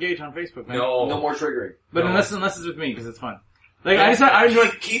engage on Facebook, man. No more triggering. But unless it's with me, because it's fun. Like, I enjoy...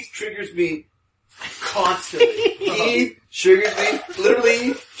 Keith triggers me constantly. Keith triggers me.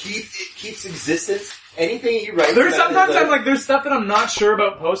 Literally, Keith's existence. Anything he writes. There's sometimes I'm like, there's stuff that I'm not sure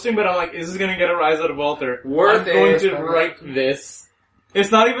about posting, but I'm like, is this gonna get a rise out of Walter? I'm going to write this.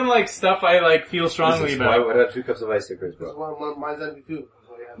 It's not even like stuff I like feel strongly about. I would have 2 cups of ice to Chris, bro. Mine's empty too.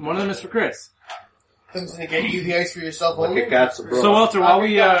 One of them is for Chris. Things to get you the ice for yourself only. So Walter, while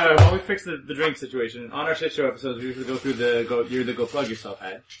we fix the drink situation, on our shit show episodes, we usually go through the Go Plug Yourself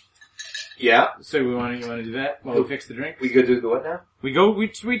ad. Yeah. So you want to do that while we fix the drink? We go do the what now? We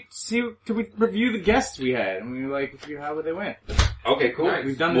review the guests we had, and we like see how they went. Okay, cool. Right,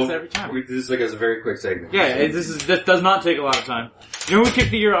 we've done this every time. This is like as a very quick segment. Yeah, this does not take a lot of time. You know, we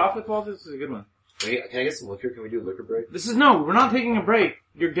kicked the year off with Walter. This is a good one. Wait, can I get some liquor? Can we do a liquor break? We're not taking a break.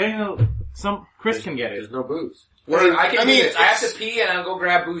 You're getting Chris can get it. There's no booze. I have to pee and I'll go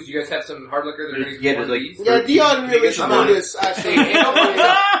grab booze. You guys have some hard liquor that are Dion really should know this, actually.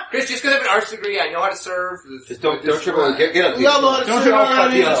 Chris, just because I have an arts degree, I know how to serve. Just don't trip over. Get up. We all know how to serve.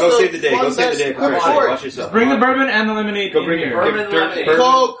 Go save the day. Go save the day. Watch yourself. Bring the bourbon and the lemonade in here. Bourbon and lemonade.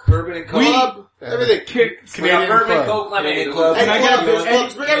 Coke. Bourbon and Coke. Everything. Canadian bourbon, Coke, lemonade. Can I get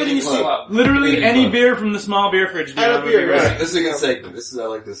bring everything you see. Literally any beer from the small beer fridge. And a beer, right. This is a good segment. I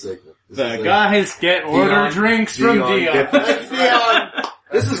like this segment. The guys order drinks from Dion.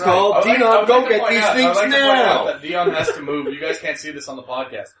 This is called Dion, go get these things now. Dion has to move. You guys can't see this on the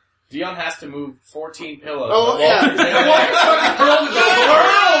podcast. Dion has to move 14 pillows. Oh, yeah. I was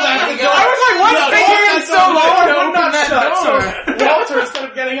like, what's taking so long to open that door? Walter, instead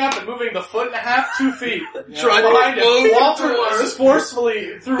of getting up and moving the 1.5 to 2 feet behind him, Walter was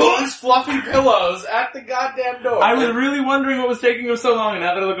forcefully threw his fluffy pillows at the goddamn door. I was really wondering what was taking him so long, and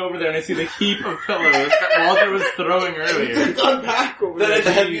now that I look over there and I see the heap of pillows that Walter was throwing earlier. Unpack over there.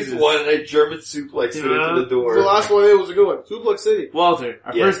 Then I used one and I German suplex it into the door. The last one, it was a good one. Suplex City. Walter,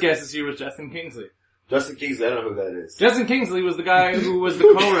 our first guest this year was Justin Kingsley. Justin Kingsley, I don't know who that is. Justin Kingsley was the guy who was the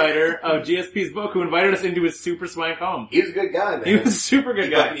co-writer of GSP's book, who invited us into his super swank home. He was a good guy, man. He was a super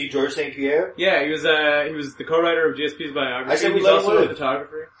good guy. George St. Pierre? Yeah, he was the co-writer of GSP's biography. I said he's also a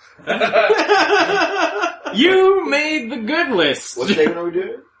photographer. You made the good list. What segment are we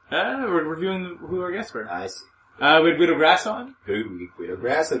doing? We're reviewing who our guests were. I see. We had Guido Grasso on. Guido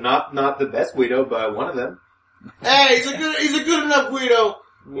Grasso, not the best Guido, but one of them. Hey, he's a good enough Guido.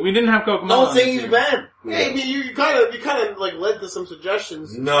 We didn't have Coke. No one's saying he's bad. Hey, I mean, you kind of like led to some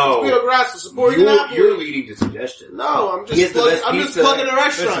suggestions. No. Guido Grasso supporting You're leading to suggestions. No, I'm just plugging a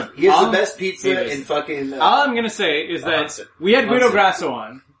restaurant. He has the best pizza in fucking... all I'm gonna say is that we had Guido Grasso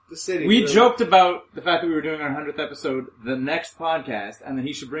on. the city. We really. joked about the fact that we were doing our 100th episode the next podcast, and then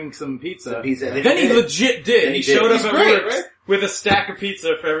he should bring some pizza. Some pizza. And Then he legit did. Then He he did. showed He's up at great, work right? with a stack of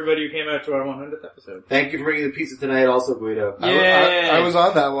pizza for everybody who came out to our 100th episode. Thank you for bringing the pizza tonight also, Guido. I was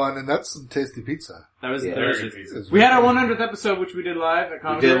on that one, and that's some tasty pizza. That was Yeah, delicious. We had our 100th episode, which we did live at We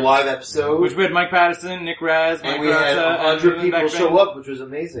Comedy. did a live episode. Which we had Mike Patterson, Nick Raz, Mike and we had Graza, 100 and people Leland show Beckman, up, which was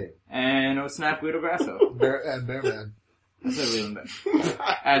amazing. and it was Snap Guido Grasso. Bearman. I said Leland Beckman.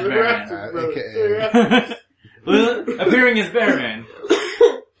 As Bearman. AKA. Appearing as Bearman.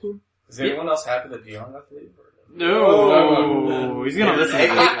 Is anyone else happy that Dion got to leave? No, he's gonna listen to Hey,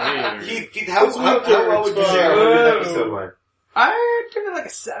 this later. Keith, how well would you say our 100th episode went? I'd give it like a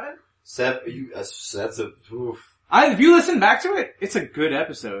 7. That's a, oof. If you listen back to it, it's a good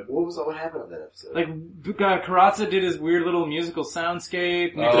episode. What happened on that episode? Like, Karatza did his weird little musical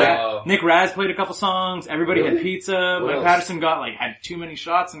soundscape. Oh. Nick Raz played a couple songs. Everybody had Really? pizza. What Mike else? Patterson had too many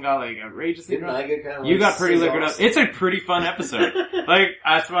shots and got like outrageously Didn't drunk. I get kind of You like got pretty sick liquored up. off? It's a pretty fun episode. Like,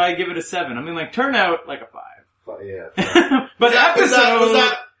 that's why I give it a 7. I mean, like, turnout, like a 5. Yeah. But the episode... Was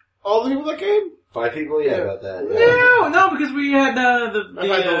that all the people that came? 5 people? Yeah, about that. Yeah. No, because we had, I've had those we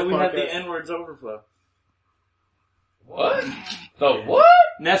had the podcasts. N-words overflow. What? The what?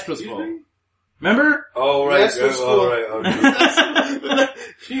 Nest was full. Remember? Oh, right. Yes, it's Oh, full. right. Okay.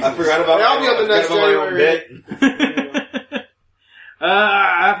 I forgot about I'll be on the next my own January. bit.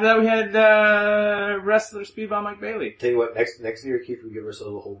 After that we had, wrestler Speedball Mike Bailey. Tell you what, next year, Keith, we give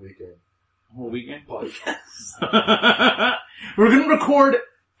ourselves a whole weekend. Whole weekend? Podcast. We're gonna record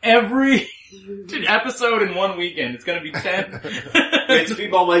every episode in one weekend. It's gonna be 10. Wait,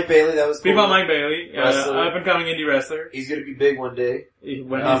 Speedball Mike Bailey, that was cool. Speedball Mike Bailey, Wrestler. up and coming indie wrestler. He's gonna be big one day.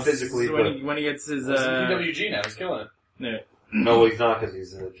 When Not he's- physically, when he gets his, He's in PWG now. He's killing it. no, No, he's not, because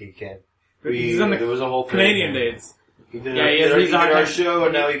he can't. he's on the There was a whole thing. Canadian dates. He did, Yeah, he he's a hard our time- show,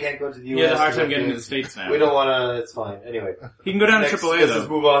 and now he can't go to the US. He has a hard to time do getting to the things. States now. We don't wanna, it's fine. Anyway. He can go down to Next, AAA let's though. just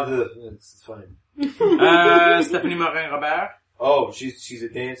move on to it's fine. Stephanie Morin-Robert. Oh, she's a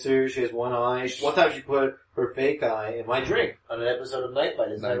dancer, she has one eye. One time she put her fake eye in my drink on an episode of Night Fight,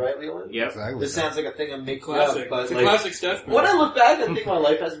 isn't that right, Leland? Yep. Exactly. This sounds like a thing I'm making Classic. up, but It's a like, classic Steph. when I look back, I think my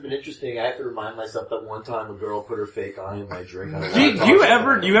life hasn't been interesting. I have to remind myself that one time a girl put her fake eye in my drink. I don't wanna talk Do you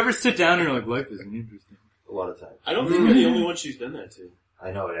about it. ever sit down and you're like, life isn't interesting? A lot of times. I don't think you're the only one she's done that to.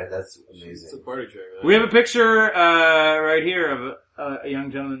 I know, that's It's a amazing. party trick. Right? We have a picture, right here of a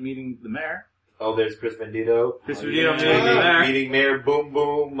young gentleman meeting the mayor. Oh, there's Chris Vendito. Chris Vendito meeting the mayor. Meeting Mayor Boom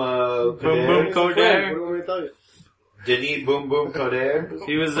Boom, Boom Coder. Boom What Coder. do you want me to tell you? Denis Boom Boom Coder.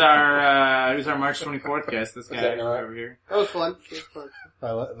 He was our March 24th guest, this guy that not- over here. That was fun.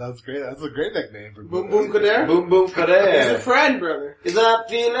 That was fun. That's great. That's a great nickname for Boom Boom Kader? Boom Boom He's a Coder. friend, brother. Is that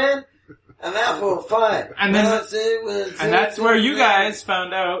feeling? I'm out for fun. And then- And that's where you guys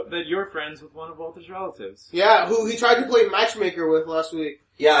found out that you're friends with one of Walter's relatives. Yeah, who he tried to play matchmaker with last week.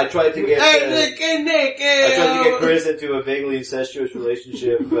 Yeah, I tried to get. Hey, Nick, hey, Nick, hey. I tried to get Chris into a vaguely incestuous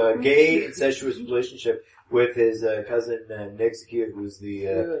relationship, gay incestuous relationship with his cousin Nick Zakir, who's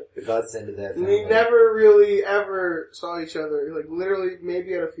the godsend of that And family. we never really ever saw each other. Like, literally,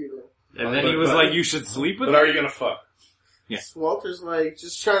 maybe at a funeral. And then he was like, you should sleep with But are me? you gonna fuck? Walter's like,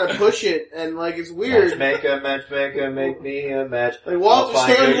 just trying to push it, and like, it's weird. Matchmaker, make me a match. Like, Walter, I'll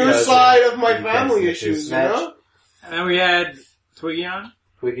find stay on your cousin. side of my You family can issues, you match. know? And then we had Twiggy on,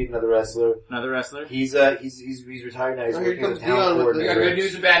 Twiggy, another wrestler. another wrestler. He's retired now. He's Oh, here working comes as a town Dion with the- We got coordinator. good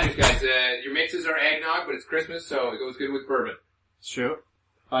news and bad news, guys. Your mixes are eggnog, but it's Christmas, so it goes good with bourbon. It's true.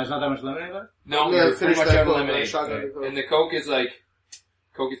 Oh, there's not that much lemonade left? No, Yeah, you're pretty finish much that out of Coke, lemonade. shotgun the Coke. And the Coke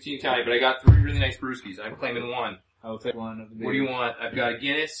is teeny tiny, but I got 3 really nice brewskis. I'm claiming 1. I'll take one of the What do you want? I've got a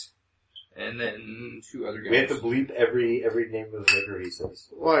Guinness, and then 2 other guys. We have to bleep every name of the liquor he says.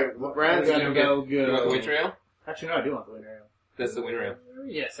 Why? What brand? You want go. the winter ale? Actually, no, I do want the winter ale. That's the winter ale.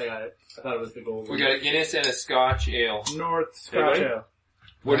 Yes, I got it. I thought it was the gold. We got a Guinness and a Scotch ale. North Scotch Anybody? ale.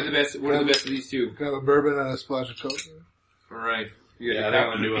 What are the best of these 2? Can I have a bourbon and a splash of Coke? Alright. You Yeah, got that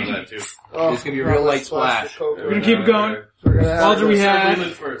one do on that too. Oh, It's gonna be a real light splash. We're gonna keep it going. We're gonna have Walter, we had.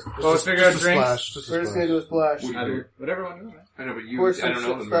 Leland first. Well, let's figure out just a drinks. splash. Just a We're just gonna splash. do a splash. Whatever one you want. I know, but you, Where's I don't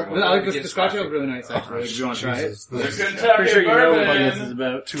some know stuff? them. I like this. The Scotch ale is really nice, actually. If you want to try it. Jesus, The this Kentucky Pretty sure you know what bourbon. this is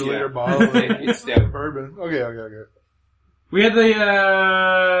about. 2-liter bottle of It's stout. bourbon. Okay. We had the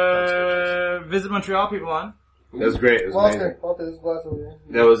Visit Montreal people on. That was great. It was amazing. Walter, this glass over here.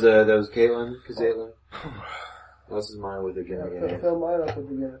 That was Caitlin. What else is mine with again? Fill mine up with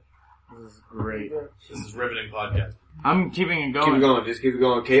the This is great. This is riveting podcast. I'm keeping it Keep it going. going. Just keep it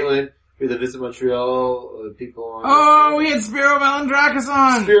going. Caitlin, you're the Visit Montreal people on. Oh, we had Spiro Malandrakis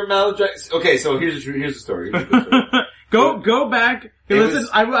on. Spirit Maladrakis. Okay, so here's the story. Go back. Hey, listen,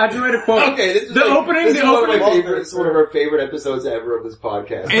 I had to write a quote. Okay, this is the opening. This is one of my favorites. It's one of our favorite episodes ever of this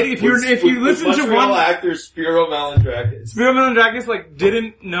podcast. And if you listen to one actor, Spiro Malandrakis. Spiro Malandrakis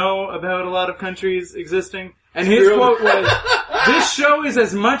didn't know about a lot of countries existing, and his quote was, "This show is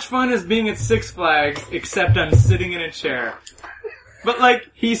as much fun as being at Six Flags, except I'm sitting in a chair." But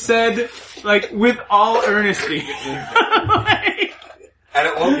he said, with all earnesty. And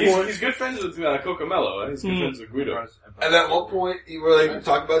at one point, he's good friends with Cocomello. He's good friends with Guido. And at one point, you were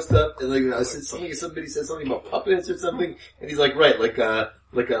talking about stuff, and somebody said something about puppets or something, and he's like, right, like a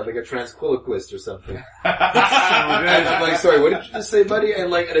transquiloquist or something. And I'm like, sorry, what did you just say, buddy?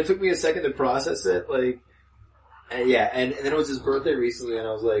 And it took me a second to process it, and then it was his birthday recently, and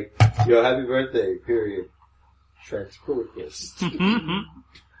I was like, yo, happy birthday, period. Transquiloquist.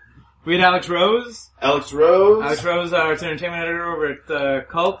 We had Alex Rose. Alex Rose, our entertainment editor over at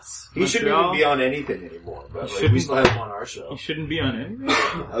Cults. He shouldn't even be on anything anymore, but we still have him on our show. He shouldn't be on anything?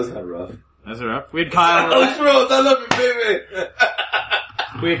 That was kind of rough. We had Kyle. Alex Rose, I love you, baby!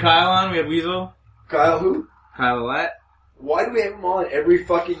 We had Kyle on, we had Weasel. Kyle who? Kyle Ouellette. Why do we have him on every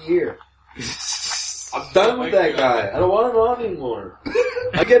fucking year? I'm done with that guy. I don't want him on anymore.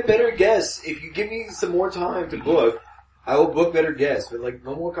 I get better guests. If you give me some more time to book, I will book better guests, but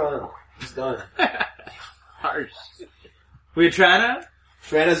no more Kyle. He's done. Harsh. We had Trana.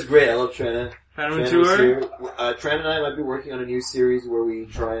 Trana's great. I love Trana. Trana tour. Trana and I might be working on a new series where we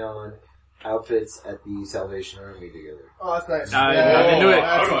try on outfits at the Salvation Army together. Oh, that's nice. I'm into it.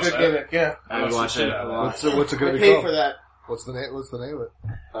 That's a good gimmick. Yeah. I would watch it. What's it gonna be pay called? for that. What's the name of it?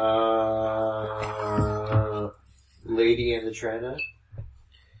 Lady and the Trana.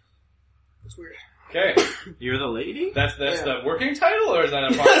 That's weird. Okay. You're the lady? That's the working title, or is that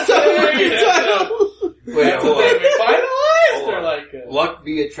a That's the working title! Wait, that's the thing we finalized, or Luck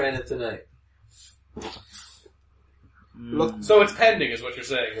be a Trana tonight. So it's pending, is what you're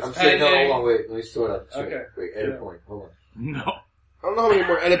saying. It's I'm pending. saying, no, hold on, wait, let me sort out. Okay. Wait, edit point, hold on. No. I don't know how many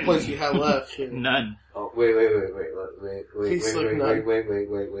more edit points you have left. None. Oh, wait. Where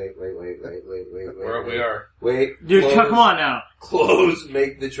we are. Wait. Dude, close, come on now. Close,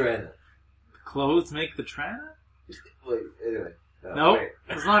 make the Trana. Clothes make the Trana? Wait, anyway. Nope.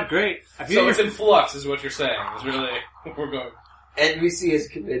 It's not great. So it's in flux, is what you're saying. It's really, we're going. NBC is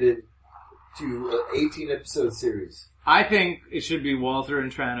committed to an 18 episode series. I think it should be Walter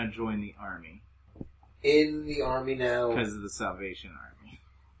and Trana join the army. In the army now. Because of the Salvation Army.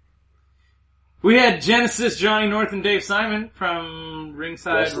 We had Genesis, Johnny North, and Dave Simon from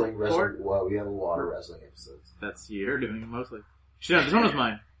Ringside Report. Well, we have a lot of wrestling episodes. That's you're doing it mostly. This one was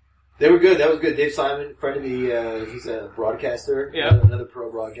mine. They were good. That was good. Dave Simon, friend of the, he's a broadcaster. Yeah. Another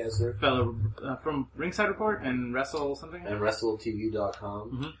pro broadcaster. Fellow from Ringside Report and Wrestle something. And WrestleTV.com.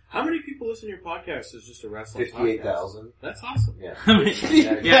 Mm-hmm. How many people listen to your podcast as just a wrestling 58,000. That's awesome. Yeah.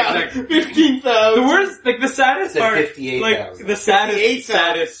 Yeah, exactly. 15,000. The worst, the saddest part, 58,000. the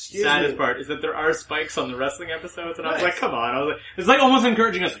saddest part is that there are spikes on the wrestling episodes, and I was like, come on. I was like, it's almost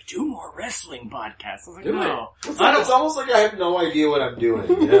encouraging us, do more wrestling podcasts. I was like, no. It's almost like I have no idea what I'm doing.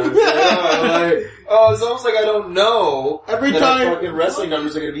 You know what I'm saying? It's almost like I don't know. Every that time fucking wrestling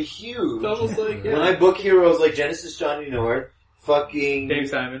numbers are going to be huge. It's almost like, When I book heroes like Genesis Johnny North, fucking Dave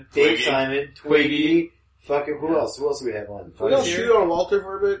Simon, Twiggy, fucking who else? Who else do we have on? We don't shoot on Walter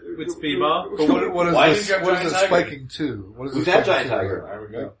for a bit? with Speedball. But what is this spiking to? What is We've this had spiking Giant to? Tiger. There we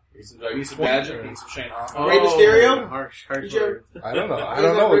go. He's some Badger, he's some Shane Hawk. Rey Mysterio? Harsh Did you- words. I don't know. I Is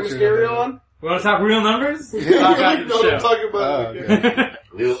don't know that Rey what Mysterio you're on? We want to talk real numbers? Yeah. Talk after No, the I'm show. talking about okay.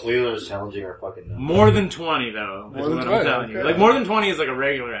 Leland is challenging our fucking numbers. More than 20 though, is More than what 20, I'm telling you. okay. Like more than 20 is like a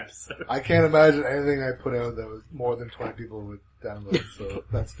regular episode. I can't imagine anything I put out that was more than 20 people would download, so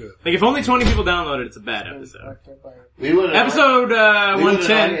that's good. Like if only 20 people download it, it's a bad episode. Leland and Episode I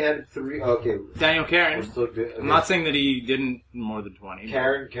 110, had 3. Okay. Daniel We're Karen. still good. I'm not saying that he didn't more than 20.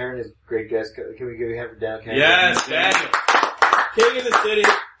 Karen is a great guest. Can we give a hand for down Karen? Yes, Daniel. King of the city.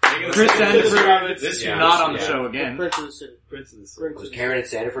 Chris Sandiford This year. not on the show again. Prince of the City. Was Karen and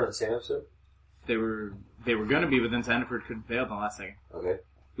Sandiford on the same episode? They were gonna be, but then Sandiford couldn't fail in the last second. Okay.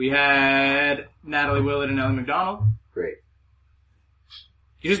 We had Natalie Willett and Ellie McDonald. Great.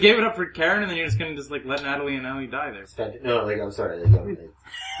 You just gave it up for Karen, and then you're just gonna let Natalie and Ellie die there. No, I'm sorry.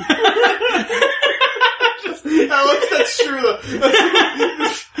 Alex, that's true though. Give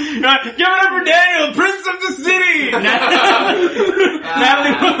it up for Daniel, Prince of the City! Natalie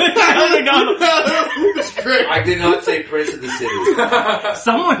Willett and Ellie McDonald. That's great. I did not say Prince of the City.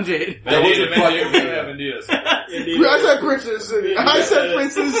 Someone did. That was a fucking I said Prince of the City. I said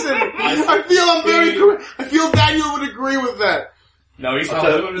Prince of the City. I feel I'm very correct. I feel Daniel would agree with that. No, he's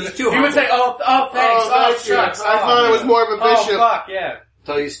too He would say, "Oh, thanks. Oh, shucks. I thought it was more of a bishop. Oh, fuck, yeah."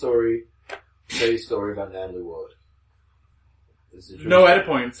 Tell you a story about Natalie Wood. No edit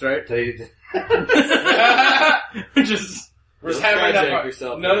points, right? Tell you. Just We're just having that part.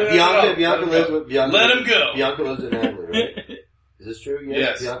 yourself. No. Bianca lives with Bianca. Let him go. Bianca lives with Natalie, right? Is this true?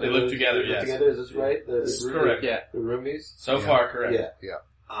 Yes, Bianca they live lives- together, they live yes. together, is this right? This is correct. yeah. The roomies? So far, correct. Yeah.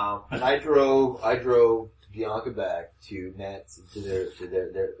 And I drove Bianca back to Nat's, to their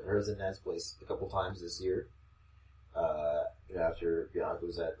hers and Nat's place a couple times this year. After Bianca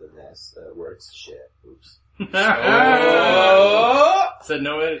was at the Nat's, works. Shit. Oops. Said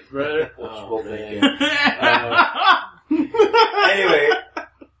no edit, brother. Wishful thinking. Anyway,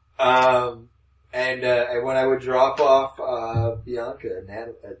 and when I would drop off, Bianca and Nat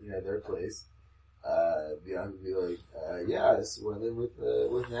at, their place, Bianca would be like, yeah, we're living with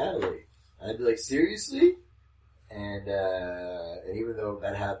Natalie. And I'd be like, seriously? And even though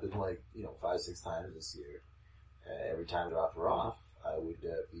that happened 5-6 times this year, every time I dropped her off, I would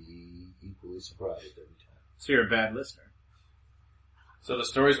be equally surprised every time. So you're a bad listener. So the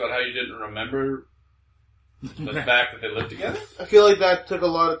story's about how you didn't remember the fact that they lived together? I feel like that took a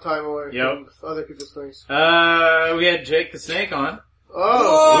lot of time away Yep. from other people's things. We had Jake the Snake on.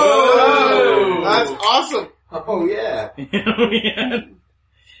 Oh, that's awesome. Oh yeah. We had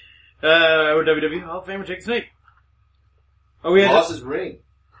our WWE Hall of Famer Jake the Snake. Oh, we had Lost his ring.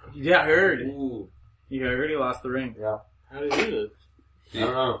 Yeah, I heard. Ooh. Yeah, I heard he lost the ring. Yeah. How did he do that? I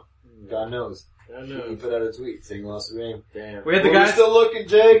don't know. God knows. I He know. put out a tweet saying he lost the ring. Damn. We had the Well, we're guys. still looking,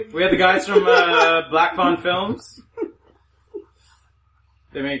 Jake. We had the guys from Black Fawn Films.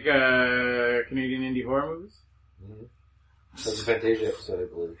 They make Canadian indie horror movies. That's a Fantasia episode, I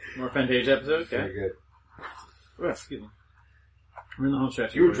believe. More Fantasia episodes. Okay. Very good. Oh, excuse me. We're in the home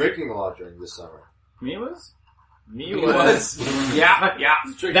stretch. You were drinking a lot during this summer. Me was. Yeah.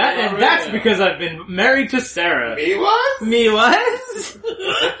 That's because I've been married to Sarah. Me was? Me was?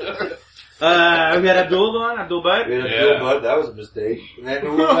 We had Abdul on, Abdul Butt. We had a Bill Budd, that was a mistake. And then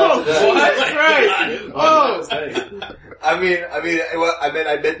who after that? That's right. Oh, I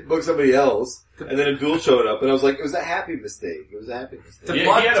meant to book somebody else, and then Abdul showed up, and I was like, it was a happy mistake. It was a happy mistake. He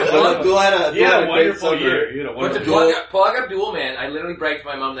had a Abdul had a great wonderful summer. year. He had a But wonderful to plug Abdul, man, I literally bragged to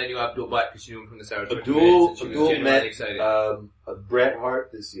my mom that I knew Abdul Butt because she knew him from the Sour Cream Abdul Minutes, and she was genuinely met excited. Bret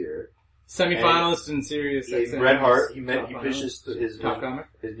Hart this year. Semi-finalist in Sirius XM. Bret Hart, he Top pitched finalist. his Top comic.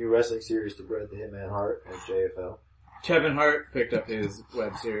 new wrestling series to Bret the Hitman Hart at JFL. Kevin Hart picked up his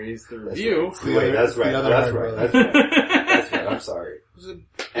web series, The Review. Wait, that's right. the other That's Hart right. brother. That's right. That's right. I'm sorry.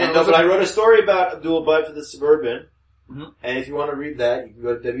 But I wrote a story about Abdul Butt for the Suburban, and if you want to read that, you can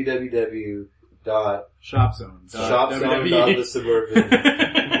go to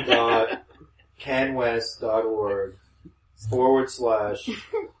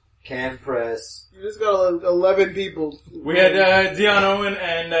you just got 11 people. We had Dion Owen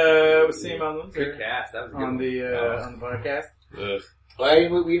and Wasim Good cast. That was a good on one. the podcast. Why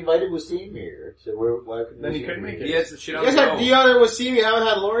we invited Wasim here? So why couldn't Then he Wasim couldn't be make here? it. He had some shit You on guys the had go. Dion and Wasim, you haven't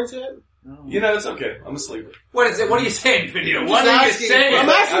had Lawrence yet? It's okay. I'm a sleeper. What is it? What are you saying, video? Just What are you asking. saying? I'm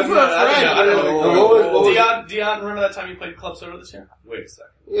asking for a friend. I don't know. What was Dion, remember that time you played Club Soda this year? Wait a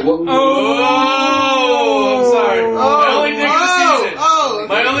second. Yeah. Oh, I'm sorry. My only dig of the season.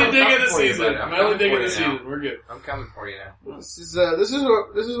 My only dig of the season. My only dig of the season. We're good. I'm coming for you now. This is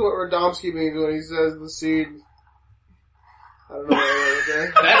what Radomski means when he says the seed. I don't know what I wrote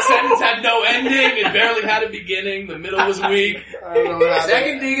there. That sentence had no ending. It barely had a beginning. The middle was weak. I don't know what happened.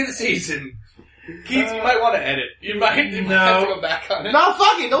 Second dig of the season. Keith, you might want to edit. You might have to go back on it. No,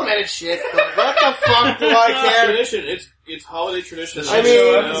 fuck it, don't edit shit. What the fuck do I care? Tradition. It's holiday tradition. I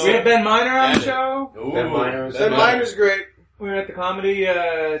mean, We had Ben Miner on the show. Ben Miner. Ben Miner's great. We were at the comedy,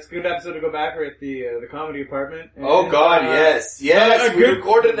 it's a good episode to go back. We're at the comedy apartment. And, Oh God, yes. Yes, a we good-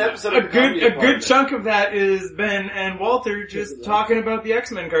 recorded an episode of Comedy good Department. chunk of that is Ben and Walter just talking about the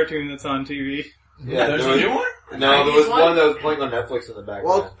X-Men cartoon that's on TV. Yeah, There's there a was, new one? no, there was one that was playing on Netflix in the background.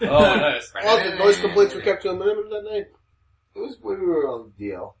 Well, Oh, nice. all the noise complaints were kept to a minimum that night. It was when we were on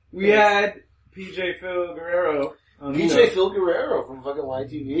DL. We had PJ Phil Guerrero on the PJ show. Phil Guerrero from fucking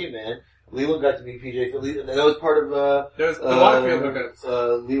YTV, man. Leland got to meet PJ Phil. That was part of, There's the Waterfield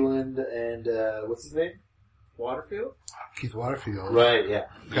hookups. Leland and, what's his name? Waterfield? Keith Waterfield. Right, yeah.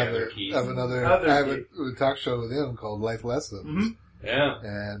 Have other Keith. another, Other I have Keith. a talk show with him called Life Lessons. Mhm. Yeah.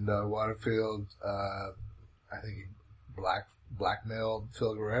 And, Waterfield, I think he blackmailed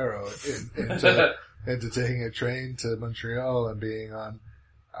Phil Guerrero into taking a train to Montreal and being on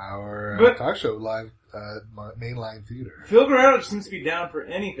our But- talk show live mainline theater. Phil Guerrero just seems to be down for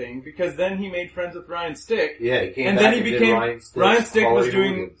anything because then he made friends with Ryan Stick. Yeah, he came and back then he did became Ryan Stick was Holiday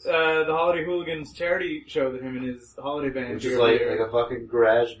doing Hooligans. the Holiday Hooligans charity show that him and his holiday band Which do is every like year. a fucking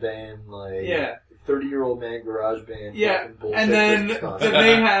garage band, like Yeah. 30-year-old man garage band. Yeah, fucking bullshit and then Christmas concert.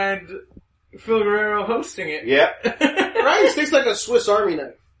 they had Phil Guerrero hosting it. Yeah. Ryan Stick's like a Swiss Army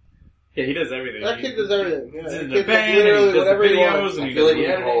knife. Yeah, he does everything. That kid does everything. Yeah. He's in That the kid band, literally and he does the whatever he videos, wants. and I he feel does like the when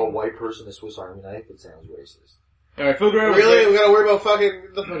you call a editing. white person a Swiss Army knife, it sounds racist. Alright, Phil Guerrero. Really? We gotta worry about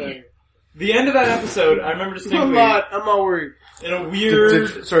fucking The end of that episode, I remember distinctly. I'm not worried. In a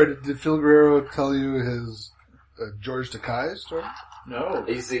weird. Did Phil Guerrero tell you his George Takei story? No.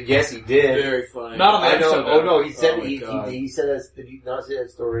 He said, yes, he did. Very funny. Not on the I know. episode. Oh no, he said Oh my God. he said that. Did he not say that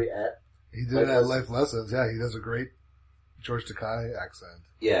story at? He did Life it at Lessons? Life Lessons. Yeah, he does a great George Takei accent.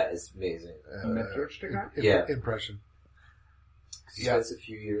 Yeah, it's amazing. Met George Takei? Yeah. Impression. He Yeah. spent a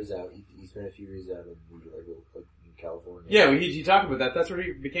few years out. He spent a few years out in California. Yeah, he talked about that. That's where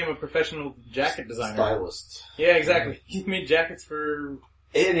he became a professional jacket designer. Stylist. Yeah, exactly. He made jackets for.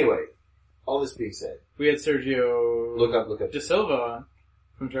 Anyway, all this being said, We had Sergio look up. De Silva on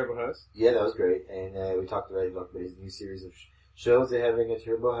from Turbo House. Yeah, that was great. And we talked about his new series of shows they're having at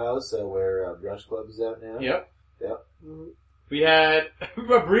Turbo House, where Brunch Club is out now. Yep. Yep. We had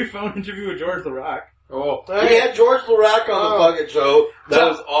a brief phone interview with George LaRock. Oh, we had George LaRock on the fucking show. That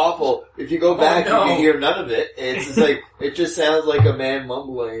was awful. If you go back, you can hear none of it. It's just like, it just sounds like a man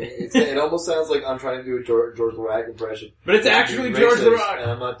mumbling. It almost sounds like I'm trying to do a George LaRock impression. But it's actually George Racist, LaRock.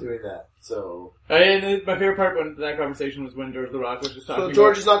 and I'm not doing that. So, And my favorite part of that conversation was when George LaRock was just talking So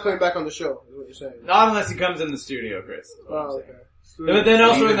George about, is not coming back on the show, is what you're saying. not unless he comes in the studio, Chris. is what I'm Oh, saying. okay. But then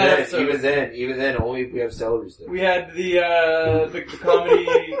also in that episode, even then, only if we have celery sticks. we had the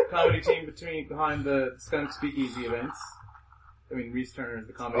comedy team behind the Skunk Speakeasy events. I mean, Reese Turner is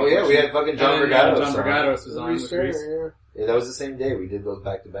the comedy. Oh yeah, we had fucking John Vergados. John Vergados was on Reese with Turner, Reese. yeah. Yeah, that was the same day. We did those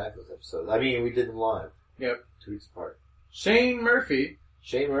back to back, those episodes. I mean, we did them live. Yep. 2 weeks apart. Shane Murphy.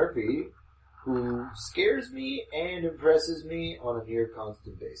 Shane Murphy, who scares me and impresses me on a near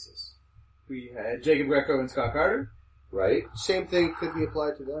constant basis. We had Jacob Greco and Scott Carter. Right? Same thing could be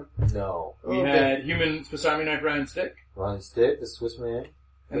applied to them. No. We had human Swiss Army knife Ryan Stick. Ryan Stick, the Swiss man.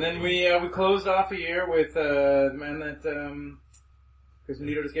 And then we closed off a year with the man that Chris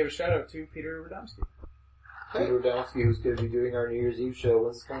Benito just gave a shout out to, Peter Radomski. Peter Radomski, who's going to be doing our New Year's Eve show.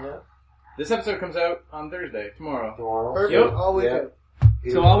 When's it coming out? This episode comes out on Thursday, tomorrow. Perfect. Yep. All weekend.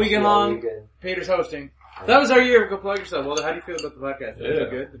 Yeah. So all weekend long, weekend. Peter's hosting. That was our year. Go plug yourself. Well, how do you feel about the podcast? Did it do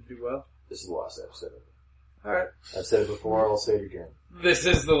good? Did it do well? This is the last episode. Alright. I've said it before, I'll say it again. This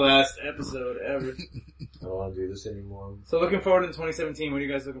is the last episode ever. I don't want to do this anymore. So looking forward to 2017. What are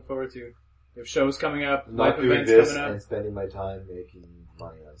you guys looking forward to? You have shows coming up, I'm life not doing events this coming up. and spending my time making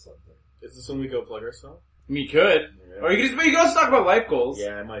money on something. Is this when we go plug ourselves? You could. Yeah. Or you can also talk about life goals.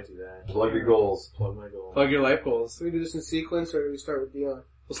 Yeah, I might do that. Plug your goals. Plug my goals. Plug your life goals. So we do this in sequence, or do we start with Dion?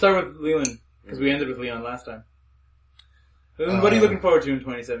 We'll start with Leland, because we ended with Leon last time. Leland, what are you looking forward to in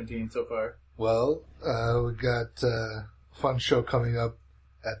 2017 so far? Well, we got a fun show coming up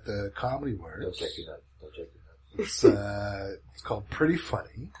at the Comedy Works. Don't check your nuts. Don't check your nuts. It's called Pretty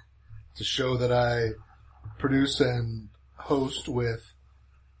Funny. It's a show that I produce and host with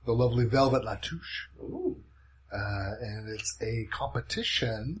the lovely Velvet Latouche. Ooh. And it's a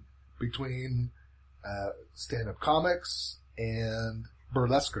competition between stand-up comics and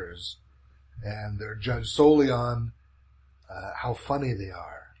burlesquers. And they're judged solely on how funny they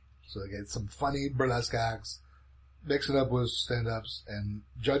are. So they get some funny burlesque acts, mix it up with stand-ups, and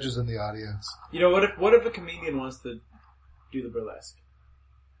judges in the audience. You know, what if a comedian wants to do the burlesque?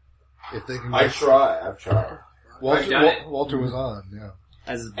 If they can, I've tried. Walter was on, yeah.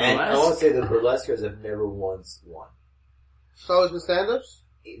 As And I want to say the burlesquers have never once won. So is with stand-ups?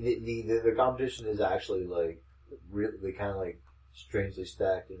 The competition is actually like really kind of like strangely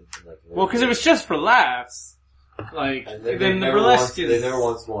stacked and like. Well, because it was just for laughs. Like, And then the burlesque is... They never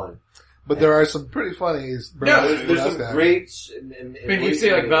once won. But there are some pretty funny There's burlesque some acts. great. I mean, you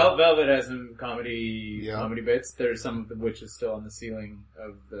see, like, Velvet has some comedy bits. There's some of which is still on the ceiling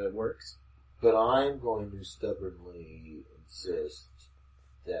of the works. But I'm going to stubbornly insist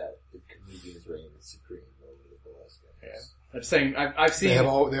that the comedians reign supreme over the burlesque acts. Yeah. I'm just saying, I've seen...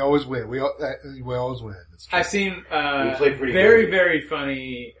 They always win. We always win. It's true. I've seen, We played pretty very, good. very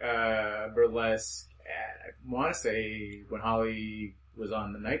funny, burlesque, I want to say when Holly was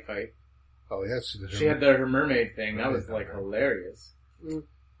on the Night Fight. Oh, yes. She had her mermaid thing. That was, like, hilarious. Mm.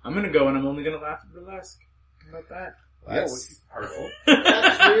 I'm gonna go and I'm only gonna laugh at burlesque. How about that? That's hurtful.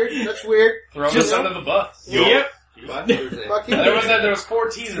 That's weird. That's weird. Throw Just- us under the bus. Yep. Fuck you. There was 4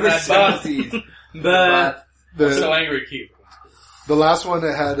 T's in that bus. So angry, Keith. The last one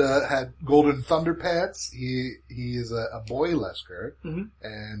that had Golden Thunder pants. He is a boy Lesker,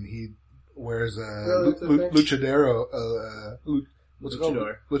 and he wears a luchadero. What's it called?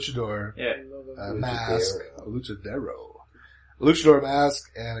 Luchador. Yeah. Mask. Luchador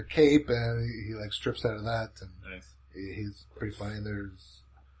mask and a cape, and he like strips out of that, and he's pretty funny. And there's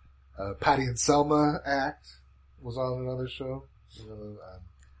Patty and Selma act was on another show.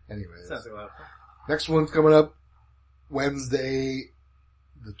 Anyways, sounds like a lot of fun. Next one's coming up Wednesday,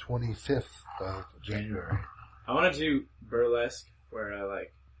 the 25th of January. I want to do burlesque where I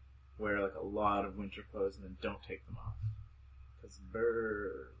like wear like a lot of winter clothes and then don't take them off. Because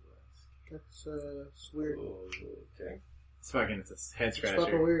burlesque. That's weird. Okay. It's a head scratcher. It's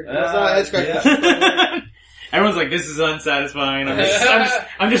fucking weird. That's not a head scratcher. Yeah. Everyone's like, this is unsatisfying.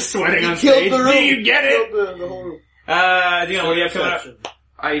 I'm just sweating on killed stage. the room. Do you get it? Killed the whole room. Dion, what do you have coming up?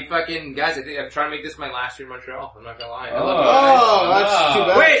 Guys, I think I'm trying to make this my last year in Montreal. I'm not gonna lie. That's too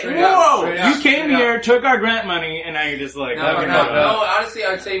bad. Wait, Straight whoa! up. You came here, took our grant money, and now you're just like, No, honestly,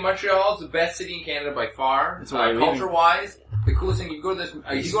 I would say Montreal is the best city in Canada by far. That's why culture-wise, the coolest thing, you go to this,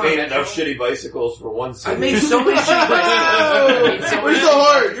 He's you go to made Metro. enough shitty bicycles for one city. I made so many shitty bicycles. Where's the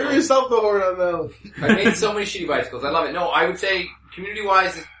horn? Give yourself the horn on that one. I made so many shitty bicycles. I love it. No, I would say,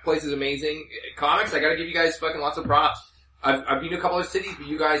 community-wise, this place is amazing. Comics, I gotta give you guys fucking lots of props. I've been to a couple of cities, but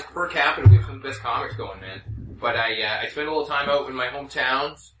you guys per capita, we have some of the best comics going, man. But I spent a little time out in my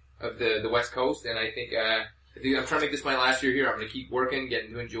hometowns of the West Coast, and I think I'm trying to make this my last year here. I'm gonna keep working,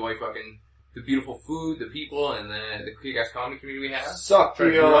 getting to enjoy fucking the beautiful food, the people, and the kick-ass comedy community we have. Suck,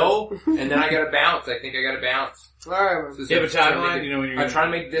 Try to grow, and then I gotta bounce. I think I gotta bounce. Alright, So you have a timeline? You know when you're I'm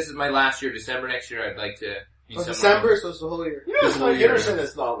trying to make this is my last year. December next year, I'd like to be somewhere December, else. so it's the whole year. You know, it's like, you understand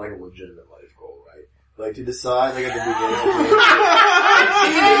that's not like a legitimate life goal, right? Like to decide, like at the beginning.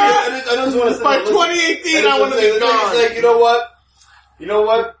 I just want to say, By 2018, I want to be gone. Like, you know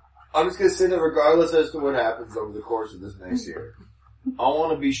what? I'm just gonna say that regardless as to what happens over the course of this next year, I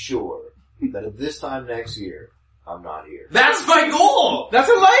want to be sure that at this time next year, I'm not here. That's my goal! That's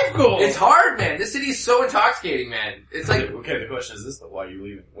a life goal! It's hard, man. This city is so intoxicating, man. It's like, Okay, the question is this though, why are you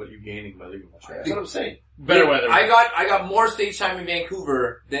leaving? What are you gaining by leaving Montreal? That's what I'm saying. Better weather. I got more stage time in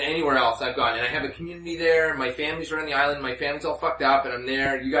Vancouver than anywhere else I've gone, and I have a community there. My family's right on the island. My family's all fucked up, and I'm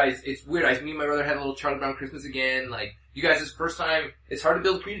there. You guys, it's weird. Me and my brother had a little Charlie Brown Christmas again. Like, you guys, this first time. It's hard to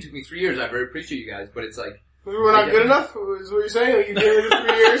build a community. It took me 3 years. I very appreciate you guys, but it's like. We're not good enough, is what you're saying? You've been here for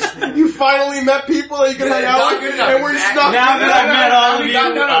 3 years. You finally met people that you can hang out with, and we're just not Now good that I've enough. met all of He you,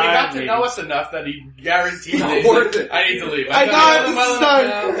 got to know us enough that he guaranteed that worth it. I need to leave. I got it this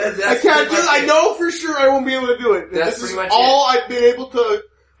time. I can't do it. I know for sure I won't be able to do it. That's This is pretty much all I've been able to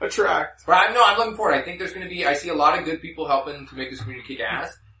attract. But I'm looking forward. I think there's gonna be, I see a lot of good people helping to make this community kick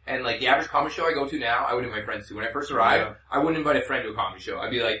ass. And like the average comedy show I go to now, I would invite friends to. When I first arrived, I wouldn't invite a friend to a comedy show.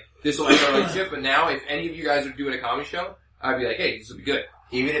 I'd be like, this will end our relationship, but now if any of you guys are doing a comedy show, I'd be like, hey, this will be good.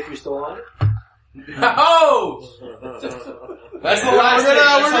 Even if you're still on it? Oh! That's the last thing.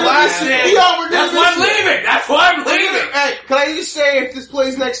 That's why I'm leaving! That's why I'm leaving! Hey, can I just say, if this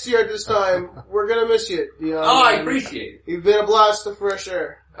plays next year at this time, we're gonna miss you. You know, Oh, I appreciate it. You've been a blast of fresh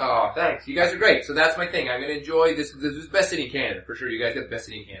air. Oh, thanks. You guys are great. So that's my thing. I'm gonna enjoy this. This is the best city in Canada, for sure. You guys got the best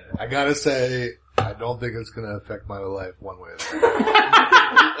city in Canada. I gotta say, I don't think it's gonna affect my life one way or the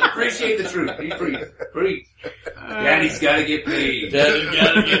other. Appreciate the truth. Be free. Free. Daddy's gotta get paid. Daddy's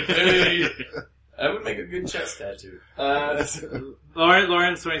gotta get paid. That would make a good chest tattoo.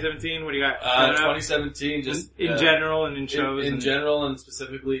 Lawrence, 2017, what do you got? 2017, just in general and in shows. In general and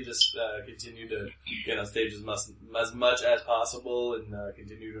specifically, just continue to get on stage as much as possible and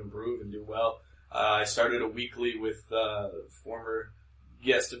continue to improve and do well. I started a weekly with former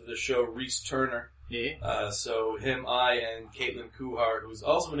guest of the show, Reese Turner. Yeah. So him, I, and Caitlin Kuhar, who's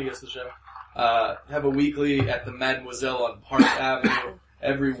also been a guest of the show, have a weekly at the Mademoiselle on Park Avenue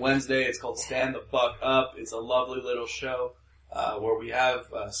every Wednesday. It's called Stand the Fuck Up. It's a lovely little show where we have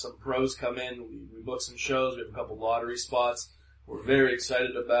some pros come in. We book some shows. We have a couple lottery spots. We're very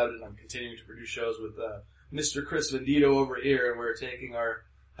excited about it. I'm continuing to produce shows with Mr. Chris Vendito over here, and we're taking our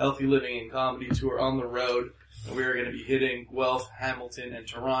Healthy Living and Comedy tour on the road. And we're going to be hitting Guelph, Hamilton, and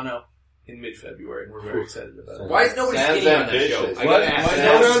Toronto in mid-February, and we're very excited about it. Why is nobody skinny on that show? I gotta ask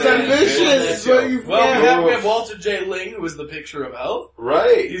that. Everyone's ambitious. Well, we have Walter J. Ling, who is the picture of health.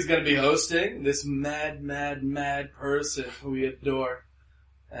 Right. He's going to be hosting this mad person who we adore.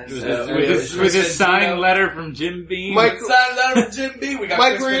 And with his signed letter from Jim Beam. Signed letter from Jim Beam. We got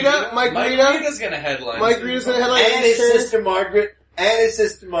Mike Chris Rita. Mike Rita's going to headline. Mike Rita's going to headline. And his sister Margaret. And his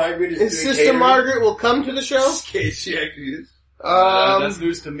sister Margaret is His sister Margaret will come to the show. She actually is. That's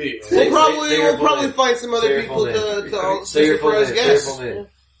news to me. We'll probably find some other people to say your full for as name. guests. Say your full name.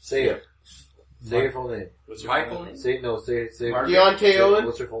 Say it. Say your full name. What's my full name? Say Deontay Owen.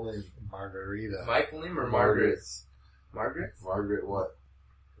 What's your full name? Margarita. My full name or Margaret? Margaret what?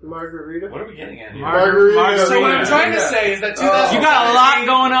 Margarita. What are we getting at here? Margarita. So what I'm trying to say is that You got a lot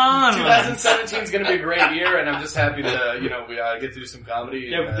going on. 2017 is going to be a great year, and I'm just happy to, we get to do some comedy. Do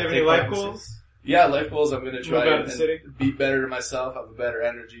you have any life goals? Yeah, life goals. I'm going to try and be better to myself, have a better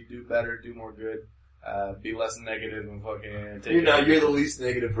energy, do better, do more good, be less negative, and fucking take You're the least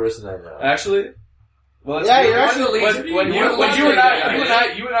negative person I know. Actually? Well, yeah, you're actually the least. When you and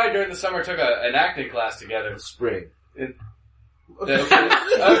I during the summer took an acting class together. Spring. Okay.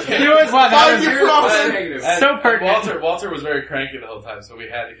 So pertinent. Walter was very cranky the whole time, so we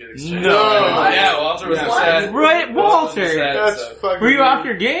had to get exchanged. No. Yeah, Walter was upset. Right, Walter. That's fucking Were you weird. off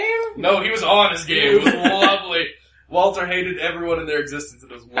your game? No, he was on his game. It was lovely. Walter hated everyone in their existence,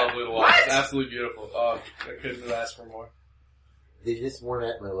 and it was lovely to watch. It was absolutely beautiful. Oh, I couldn't have asked for more. They just weren't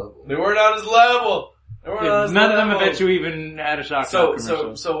at my level. They weren't on his level. None of them bet you even had a shock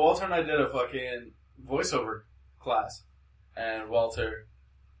commercial. So Walter and I did a fucking voiceover class. And Walter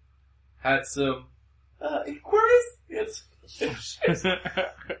had some inquiries. It's you want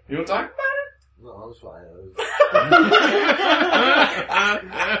to talk about it? No, I was fine.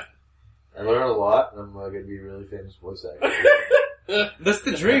 I learned a lot, and I'm going to be a really famous voice actor. That's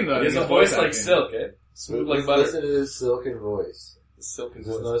the dream, though. He has a voice like silk, eh? Smooth like butter. Listen to this silken voice. Silken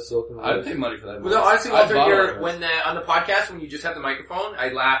There's voice. not a silken voice. I'd pay money for that. Well, no, honestly, Walter, I'd when on the podcast, when you just have the microphone, I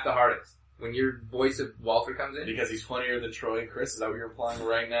laugh the hardest. When your voice of Walter comes in. Because he's funnier than Troy and Chris? Is that what you're implying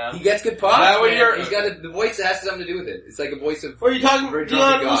right now? He gets good pops, That what man. you're- He's got the voice that has something to do with it. It's like a voice of... Or are you talking, Very drunk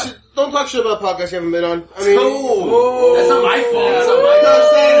Dion, God. listen, don't talk shit about podcasts you haven't been on. I mean, That's not my fault. That's not my because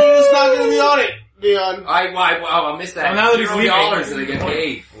fault. then it's not gonna be on it, Dion. I missed that. Well, now that he's leaving. $0 and I get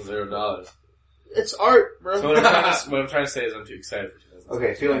paid. $0. It's art, bro. So what I'm trying to say is I'm too excited for 2017.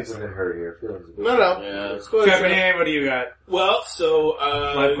 Okay, feelings have been hurt here. No. Yeah. Let's go ahead. Stephanie, what do you got? Well, so,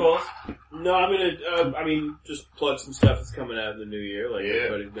 Life goals? no, I'm gonna, just plug some stuff that's coming out in the new year, like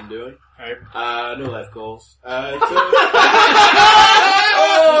everybody's been doing. Alright. No life goals.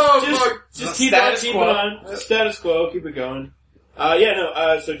 Just keep on, status quo, keep it going. So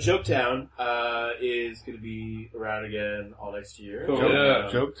Joketown, is gonna be around again all next year. Cool.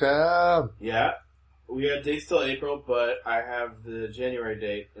 Joke Town. Yeah. We got dates till April, but I have the January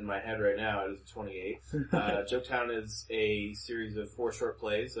date in my head right now. It is the 28th. Joketown is a series of 4 short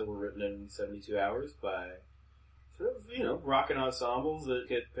plays that were written in 72 hours by sort of, rockin' ensembles that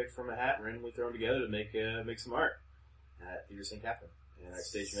get picked from a hat and randomly thrown together to make some art at Theater St. Catherine. And I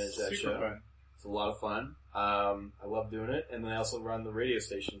stage manage that show. Fun. It's a lot of fun. I love doing it. And then I also run the radio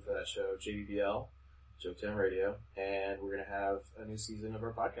station for that show, JBBL. Joketown Radio, and we're gonna have a new season of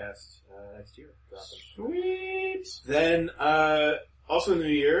our podcast next year. Sweet. Then also in the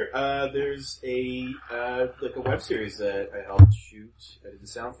new year, there's a web series that I helped shoot. I did the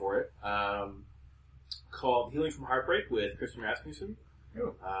sound for it. Called Healing from Heartbreak with Kristen Rasmussen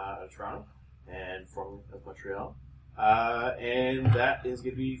out of Toronto and from Montreal. And that is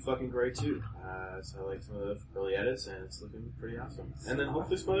gonna be fucking great too. So I like some of the early edits, and it's looking pretty awesome. And then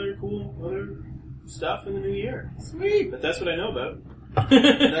hopefully some other cool stuff in the new year. Sweet. But that's what I know about.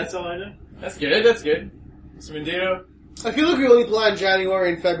 And that's all I know. That's good. Mr. Mendito? I feel like we only plan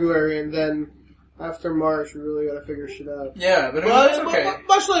January and February, and then after March, we really gotta figure shit out. Yeah, but Well, that's okay.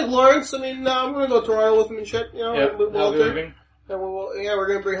 much like Lawrence, I mean, I'm gonna go to Toronto with him and shit, Yeah, with healthy Walter. living. And we're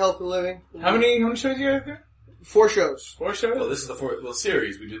gonna bring Healthy Living. How many shows you guys do? 4 shows. 4 shows? Well, this is the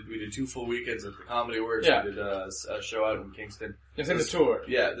series. We did 2 full weekends at the Comedy Works. Yeah. We did a show out in Kingston. It's in the tour.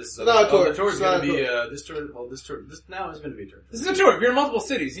 Yeah, this is Not a tour. The tour is It's not going to a be tour. this now is going to be a tour. This is a tour. If you're in multiple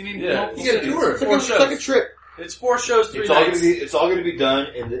cities, you need multiple you get a cities. tour. It's 4 like shows. a trip. It's 4 shows, 3 nights. It's all gonna be done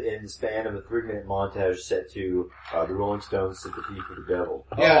in the span of a 3-minute montage set to the Rolling Stones' "Sympathy for the Devil."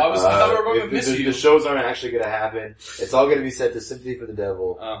 Yeah, I thought we were going to miss you. The shows aren't actually gonna happen. It's all gonna be set to "Sympathy for the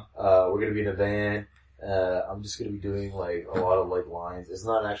Devil." Oh. We're gonna be in a van. I'm just gonna be doing like a lot of like lines. It's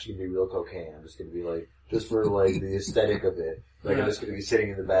not actually gonna be real cocaine. I'm just gonna be like just for like the aesthetic of it. Like I'm just gonna be sitting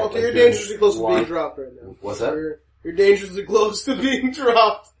in the back. Okay, like, you're doing dangerously close to being lines. dropped right now. What's that? You're dangerously close to being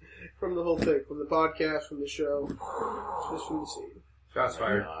dropped from the whole thing, from the podcast, from the show, just from the scene. Shots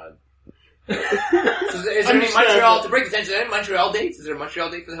fired. So is there any Montreal, to break the tension, any Montreal dates? Is there a Montreal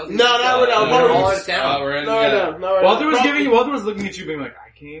date for the Healthy? No, we're not. We're all out of town. We're in, No. Walter was looking at you being like,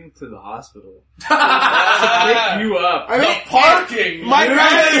 I came to the hospital to pick you up. I mean, Parking! my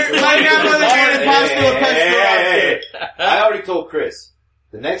grandmother came to the hospital. Hey. I already told Chris.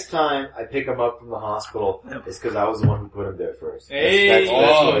 The next time I pick him up from the hospital, it's because I was the one who put him there first. Hey.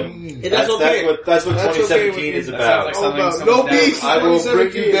 That's what 2017 is about. No beef. I will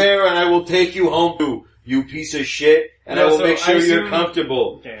bring you there and I will take you home too, you piece of shit, and I will make sure you're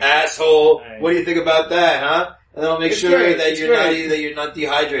comfortable. Okay. Asshole. Right. What do you think about that, huh? And I'll make sure that you're not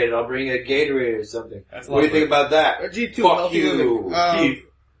dehydrated. I'll bring you a Gatorade or something. What do you think about that? G2, fuck you.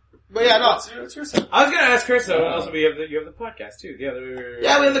 But yeah, no. I was gonna ask Chris though. Also, you have the podcast too. The other.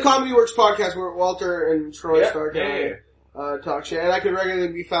 Yeah, we have the Comedy Works podcast where Walter and Troy start talk shit, and I can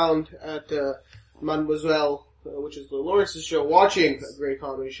regularly be found at Mademoiselle, which is the Lawrence's show, watching a great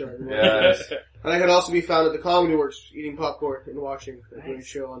comedy show. Yes. And I can also be found at the Comedy Works eating popcorn and watching a great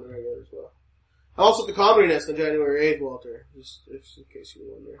show on the regular as well. I'm also at the Comedy Nest on January 8th, Walter. Just in case you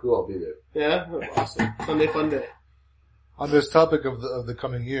were wondering. Cool, I'll be there. Yeah, awesome. Sunday fun day. On this topic of the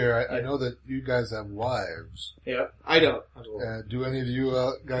coming year, I know that you guys have wives. Yeah, I don't. Do any of you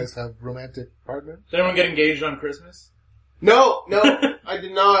guys have romantic partners? Did anyone get engaged on Christmas? No, I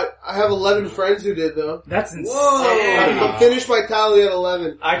did not. I have 11 friends who did though. That's insane. I finished my tally at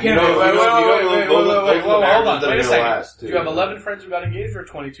 11. I can't. Wait, hold on. Wait a second. Do you have 11 friends who got engaged or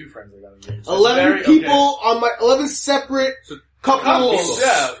 22 friends who got engaged? 11 people on my 11 separate couples.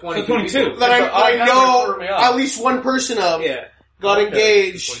 Yeah, 22. That I know at least one person of. Yeah. Got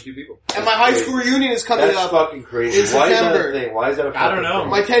engaged. 22 people. And my high school reunion is coming up. That's fucking crazy. In September. Why is that a thing? Why is that a fucking I don't know. thing?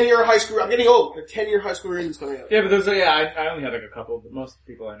 My 10-year high school, I'm getting old. My 10-year high school reunion is coming up. Yeah, but I only had like a couple, but most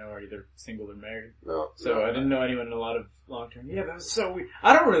people I know are either single or married. So I didn't know anyone in a lot of long-term. Yeah, that was so weird.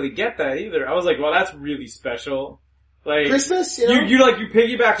 I don't really get that either. I was like, well, that's really special. Like, Christmas, you know? You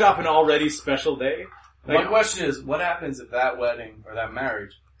piggybacked off an already special day. My question is, what happens if that wedding or that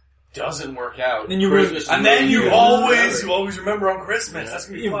marriage doesn't work out? Then you always remember on Christmas. That's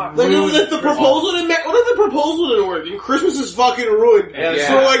gonna be fucked. Like, if the proposal didn't what if the proposal didn't work? And Christmas is fucking ruined. Yeah.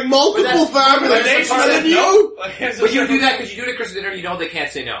 So like multiple families. But you do that because you do it at Christmas dinner, you know they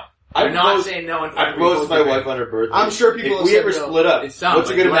can't say no. They're not saying no in front I proposed to my wife on her birthday. I'm sure people if we ever split up, It sounds what's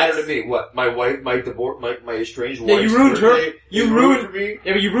it like gonna matter less. to me? What? My wife, my divorce, my estranged Yeah, wife's you ruined her. birthday You is ruined me?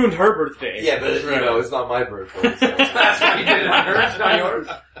 Yeah, but you ruined her birthday. Yeah, but you know, it's not my birthday. So. That's why you did it on hers, not yours.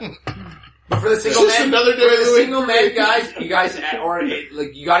 But for the single Just men, another day for the of the week. single men guys, you gotta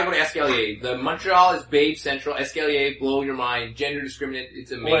go to Escalier. The Montreal is Babe Central. Escalier, blow your mind. Gender discriminant,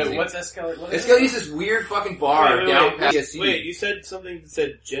 it's amazing. Wait, what's Escalier? Escalier is this weird fucking bar down past CSC. Wait, you said something that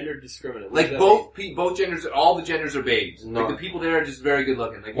said gender discriminant. Like both genders, all the genders are babes. No. Like the people there are just very good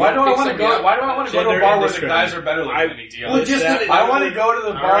looking. Like, Why do I want to go? Why do I want to go to a bar where the guys are better looking than me? I want to go to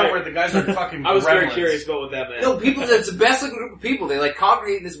the bar where the guys are fucking. I was very gremlins. curious about what that meant. No, people, it's the best looking group of people. They like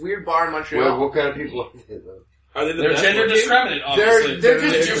congregate in this weird bar in Montreal. What kind of people are they, though? Are they the They're best gender looking? discriminant, obviously.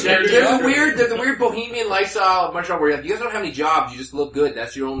 They're the weird bohemian lifestyle of Montreal where you guys don't have any jobs, you just look good,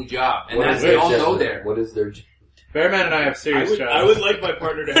 that's your only job. And that's, they all go there. What is their Bearman and I have serious jobs. I would like my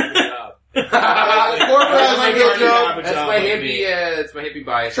partner to have a job. That's my hippie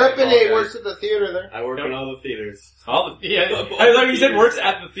bias. Trepanate works at the theater there. I work in all the theaters. I thought you said works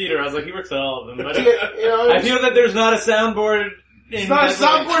at the theater. I was like, he works at all of them. But I feel that there's not a soundboard. It's not a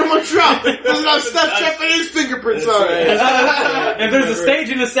soundboard in Montreal. There's not Steph Trepanay's fingerprints on it. If there's a stage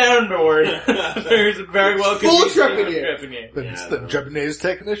and a soundboard, there's a very well full Trepanay. The Japanese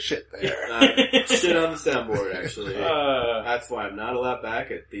taking a shit there. Shit on the soundboard, actually. That's why I'm not allowed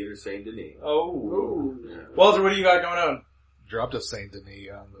back at Theater Saint Denis. Oh. Yeah. Walter, what do you got going on? Dropped a Saint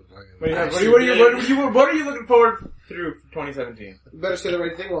Denis on the fucking... What are you looking forward through 2017? You better say the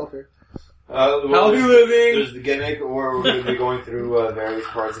right thing, Walter. Healthy living. There's the gimmick, or we're going to be going through various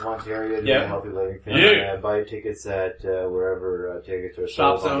parts of Ontario doing the healthy living thing. Buy tickets at wherever tickets are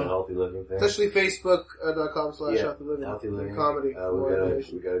sold on the healthy living thing. Especially Facebook.com/healthy living. Healthy living Comedy.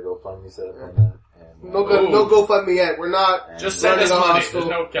 we gotta go fund me set up on that. And, no GoFundMe yet. We're not just send us money. Hostel.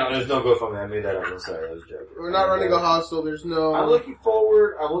 There's no GoFundMe. I made that up. I'm sorry. I was joking. We're not running a hostel. There's no. I'm looking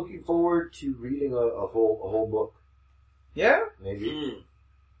forward to reading a whole book. Yeah. Maybe.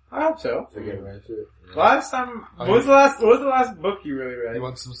 I hope so. So getting right to it. Last time, what was the last book you really read? You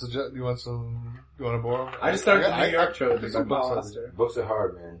want to borrow? I just started the New York trilogy. Books are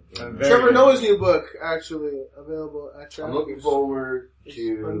hard, man. Trevor Noah's new book, actually, available at Travelers. I'm looking forward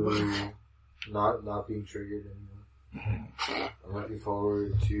to not being triggered anymore. I'm looking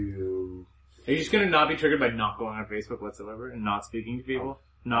forward to... Are you just gonna not be triggered by not going on Facebook whatsoever and not speaking to people?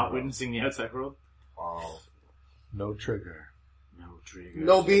 Not witnessing the outside world? Oh. No trigger.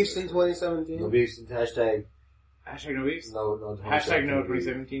 No beefs in 2017. No beefs in hashtag no beefs? No hashtag no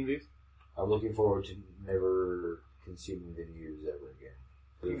 2017 beefs? I'm looking forward to never consuming the news ever again.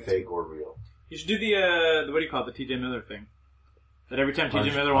 Be fake or real. You should do the what do you call it, the TJ Miller thing. That every time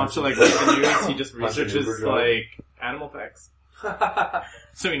TJ Miller wants to like read the news, he just researches like animal facts.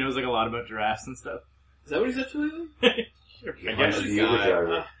 So he knows like a lot about giraffes and stuff. Is that what he's up to lately? I guess.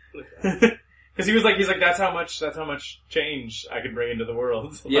 Because he's like, that's how much change I could bring into the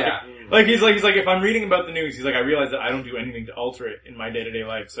world. Like he's like, if I'm reading about the news, he's like, I realize that I don't do anything to alter it in my day-to-day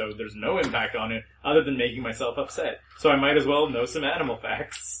life, so there's no impact on it other than making myself upset. So I might as well know some animal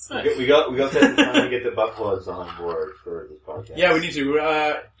facts. We got time to get the butt plugs on board for this podcast. Yeah, we need to.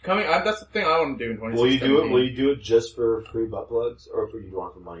 That's the thing I want to do in 2016. Will you do it just for free butt plugs, or do you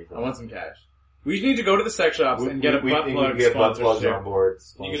want some money from I want some cash. We need to go to the sex shops and get a butt plug get butt plugs sponsorship. on board.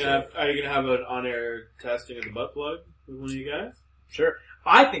 Are you gonna have an on-air testing of the butt plug with one of you guys? Sure.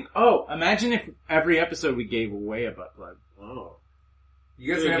 Imagine if every episode we gave away a butt plug. Oh.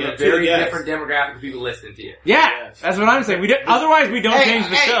 You guys are gonna have a very different demographic of people listening to you. Yeah! That's what I'm saying. Otherwise we don't change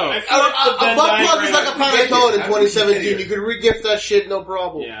the show. A butt plug is like a panettone in 2017. You could re-gift that shit, no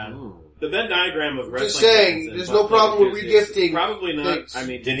problem. Yeah. The Venn diagram of wrestling. Just saying, there's no problem with regifting. Probably not. Things. I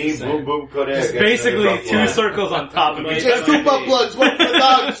mean, Denise Boom Boom Kodak. It's basically two circles on top of each Just other. two butt plugs, one for the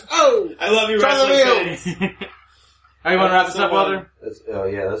dogs. Oh! I love you, Try the wrestling wheel. fans. Hey, you want to wrap this up, Walter? Let's do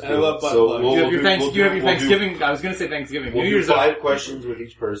it. I love butt So plugs. Do you have your we'll Thanksgiving? I was going to say Thanksgiving. We'll New do Year's 5 questions with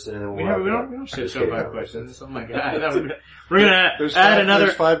each person, and then We we'll don't shit show 5 questions. Oh my god. We're going to add another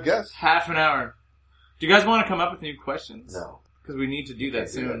There's 5 guests. half an hour. Do you guys want to come up with new questions? No. Because we need to do that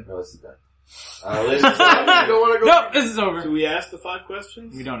soon. No, this is done. Ladies and gentlemen, No, this is over. Do we ask the 5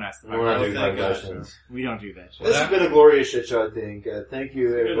 questions? We don't ask the 5 we're not questions. doing 5 questions. We don't do that shit. This has been a glorious shit show, I think. Thank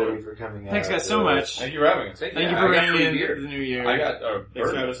you, everybody, for coming out. Thanks guys so much. Thank you for having us. Thank you for bringing in the new year. I got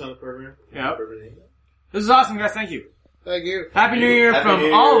Thanks for having us on the program. Yeah. This is awesome, guys. Thank you. Thank you. Happy New Year Happy from New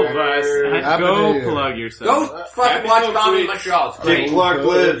Year. all of us. And Happy go New Year. plug yourself. Go fucking watch Comedy Montreal. It's Dick great. Clark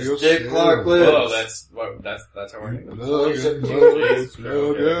lives. Dick Clark lives. Oh, that's how we're name.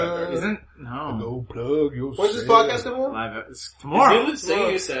 Isn't? No. Go plug yourself. When's this podcast come on? Live tomorrow. Dylan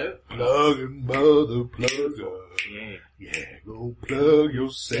singing us out. Plug and mother plugger. Yeah. Yeah, go plug I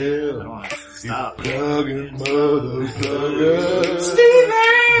yourself. don't want to You stop. plug and mother plugger. Steven!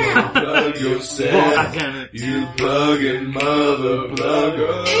 Go plug God yourself. damn it. You plug and mother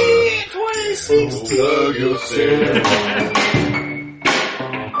plugger. Go plug yourself.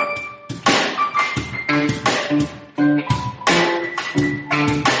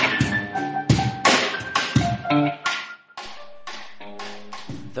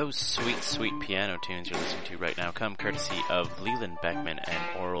 Those sweet, sweet piano tunes you're listening to right now come courtesy of Leland Beckman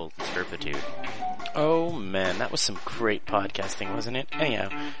and Oral Turpitude. Oh man, that was some great podcasting, wasn't it? Anyhow,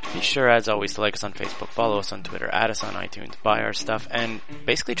 be sure as always to like us on Facebook, follow us on Twitter, add us on iTunes, buy our stuff, and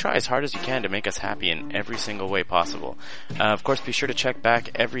basically try as hard as you can to make us happy in every single way possible. Of course, be sure to check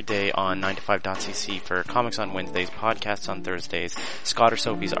back every day on 9to5.cc for comics on Wednesdays, podcasts on Thursdays, Scott or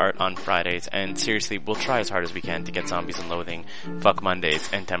Sophie's art on Fridays, and seriously, we'll try as hard as we can to get Zombies and Loathing, Fuck Mondays,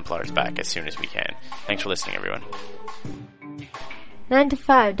 and Templars back as soon as we can. Thanks for listening, everyone.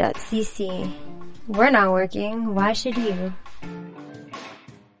 9to5.cc. We're not working. Why should you?